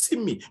 You see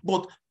me,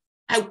 but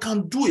I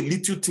can do a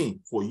little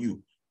thing for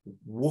you.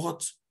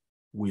 What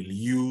will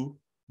you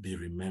be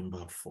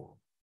remembered for?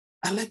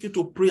 I'd like you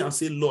to pray and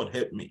say, Lord,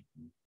 help me.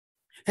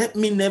 Help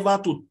me never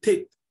to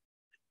take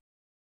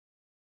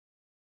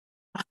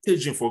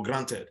packaging for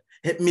granted.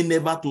 Help me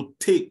never to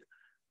take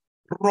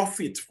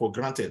profit for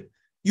granted.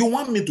 You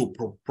want me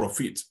to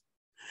profit.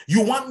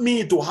 You want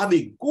me to have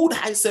a good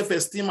high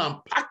self-esteem and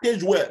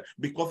package well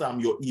because I'm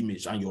your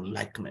image and your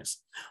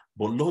likeness.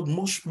 But Lord,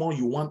 much more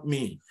you want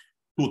me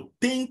to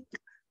think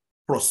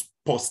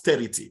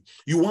posterity.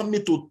 You want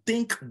me to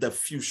think the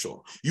future.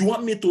 You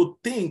want me to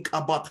think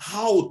about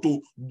how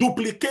to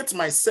duplicate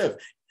myself,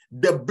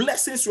 the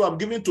blessings you have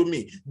given to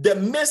me, the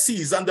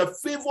mercies and the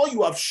favor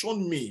you have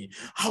shown me,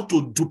 how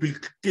to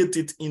duplicate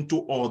it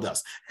into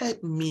others.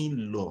 Help me,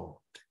 Lord.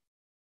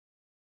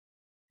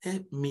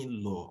 Help me,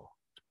 Lord.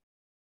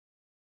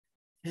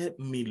 Help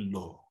me,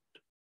 Lord.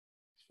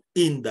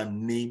 In the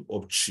name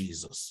of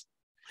Jesus.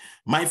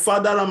 My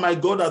Father and my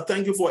God, I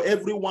thank you for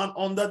everyone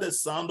under the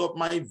sound of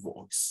my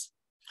voice.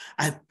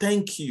 I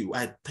thank you.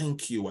 I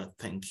thank you. I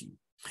thank you.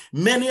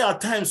 Many a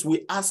times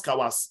we ask,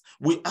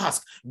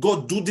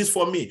 God, do this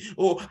for me.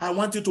 Oh, I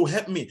want you to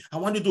help me. I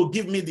want you to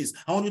give me this.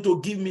 I want you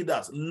to give me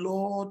that.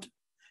 Lord,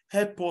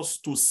 help us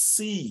to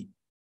see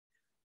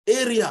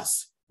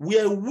areas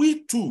where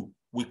we too,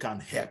 we can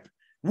help.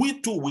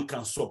 We too, we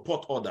can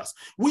support others.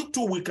 We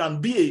too, we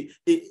can be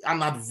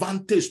an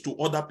advantage to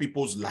other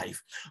people's life.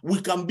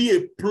 We can be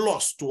a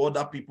plus to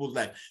other people's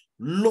life.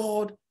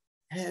 Lord,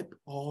 help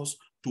us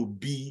to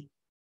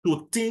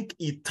think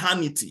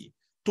eternity.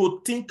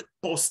 to think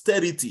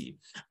posterity.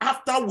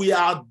 After we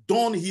are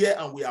done here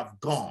and we have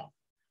gone,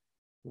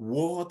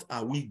 what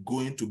are we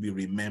going to be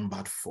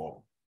remembered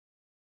for?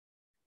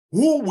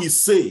 Who will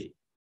say,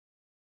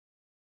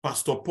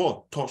 Pastor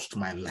Paul touched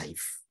my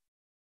life?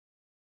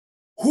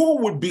 Who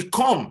would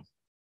become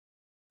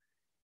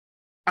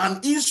an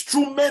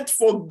instrument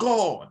for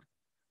God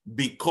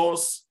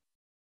because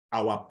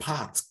our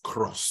paths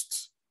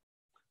crossed?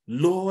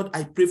 Lord,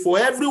 I pray for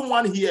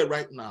everyone here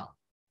right now.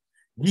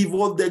 Give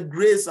us the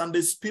grace and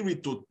the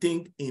spirit to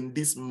think in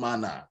this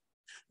manner,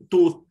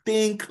 to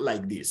think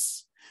like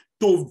this,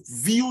 to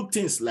view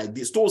things like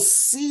this, to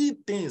see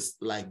things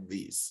like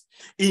this.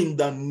 In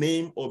the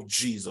name of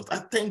Jesus, I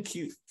thank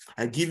you.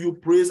 I give you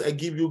praise. I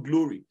give you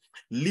glory.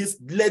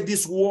 Let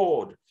this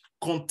word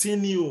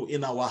continue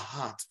in our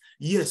heart.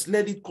 Yes,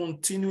 let it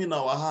continue in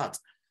our heart.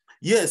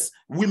 Yes,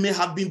 we may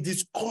have been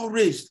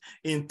discouraged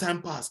in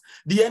time past.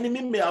 The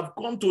enemy may have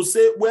come to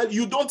say, well,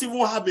 you don't even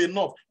have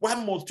enough. Why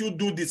must you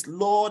do this?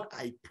 Lord,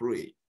 I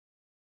pray,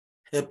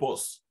 help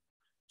us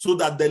so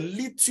that the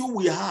little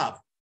we have,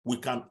 we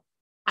can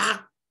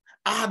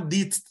add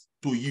it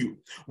to you.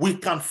 We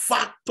can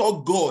factor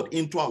God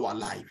into our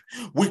life.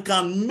 We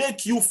can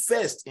make you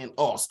first in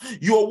us.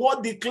 Your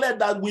word declared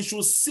that we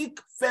should seek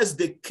first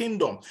the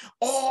kingdom.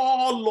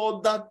 All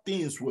other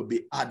things will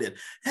be added.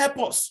 Help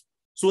us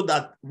so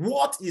that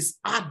what is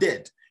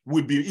added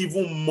will be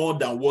even more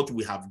than what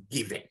we have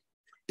given.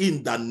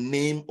 In the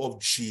name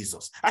of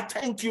Jesus. I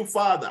thank you,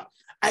 Father.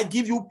 I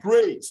give you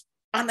praise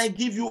and I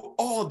give you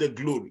all the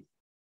glory.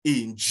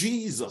 In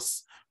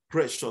Jesus'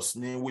 precious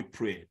name we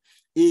pray.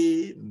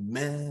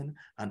 Amen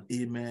and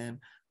amen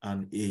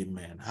and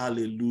amen.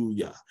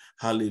 Hallelujah.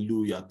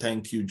 Hallelujah.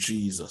 Thank you,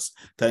 Jesus.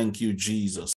 Thank you, Jesus.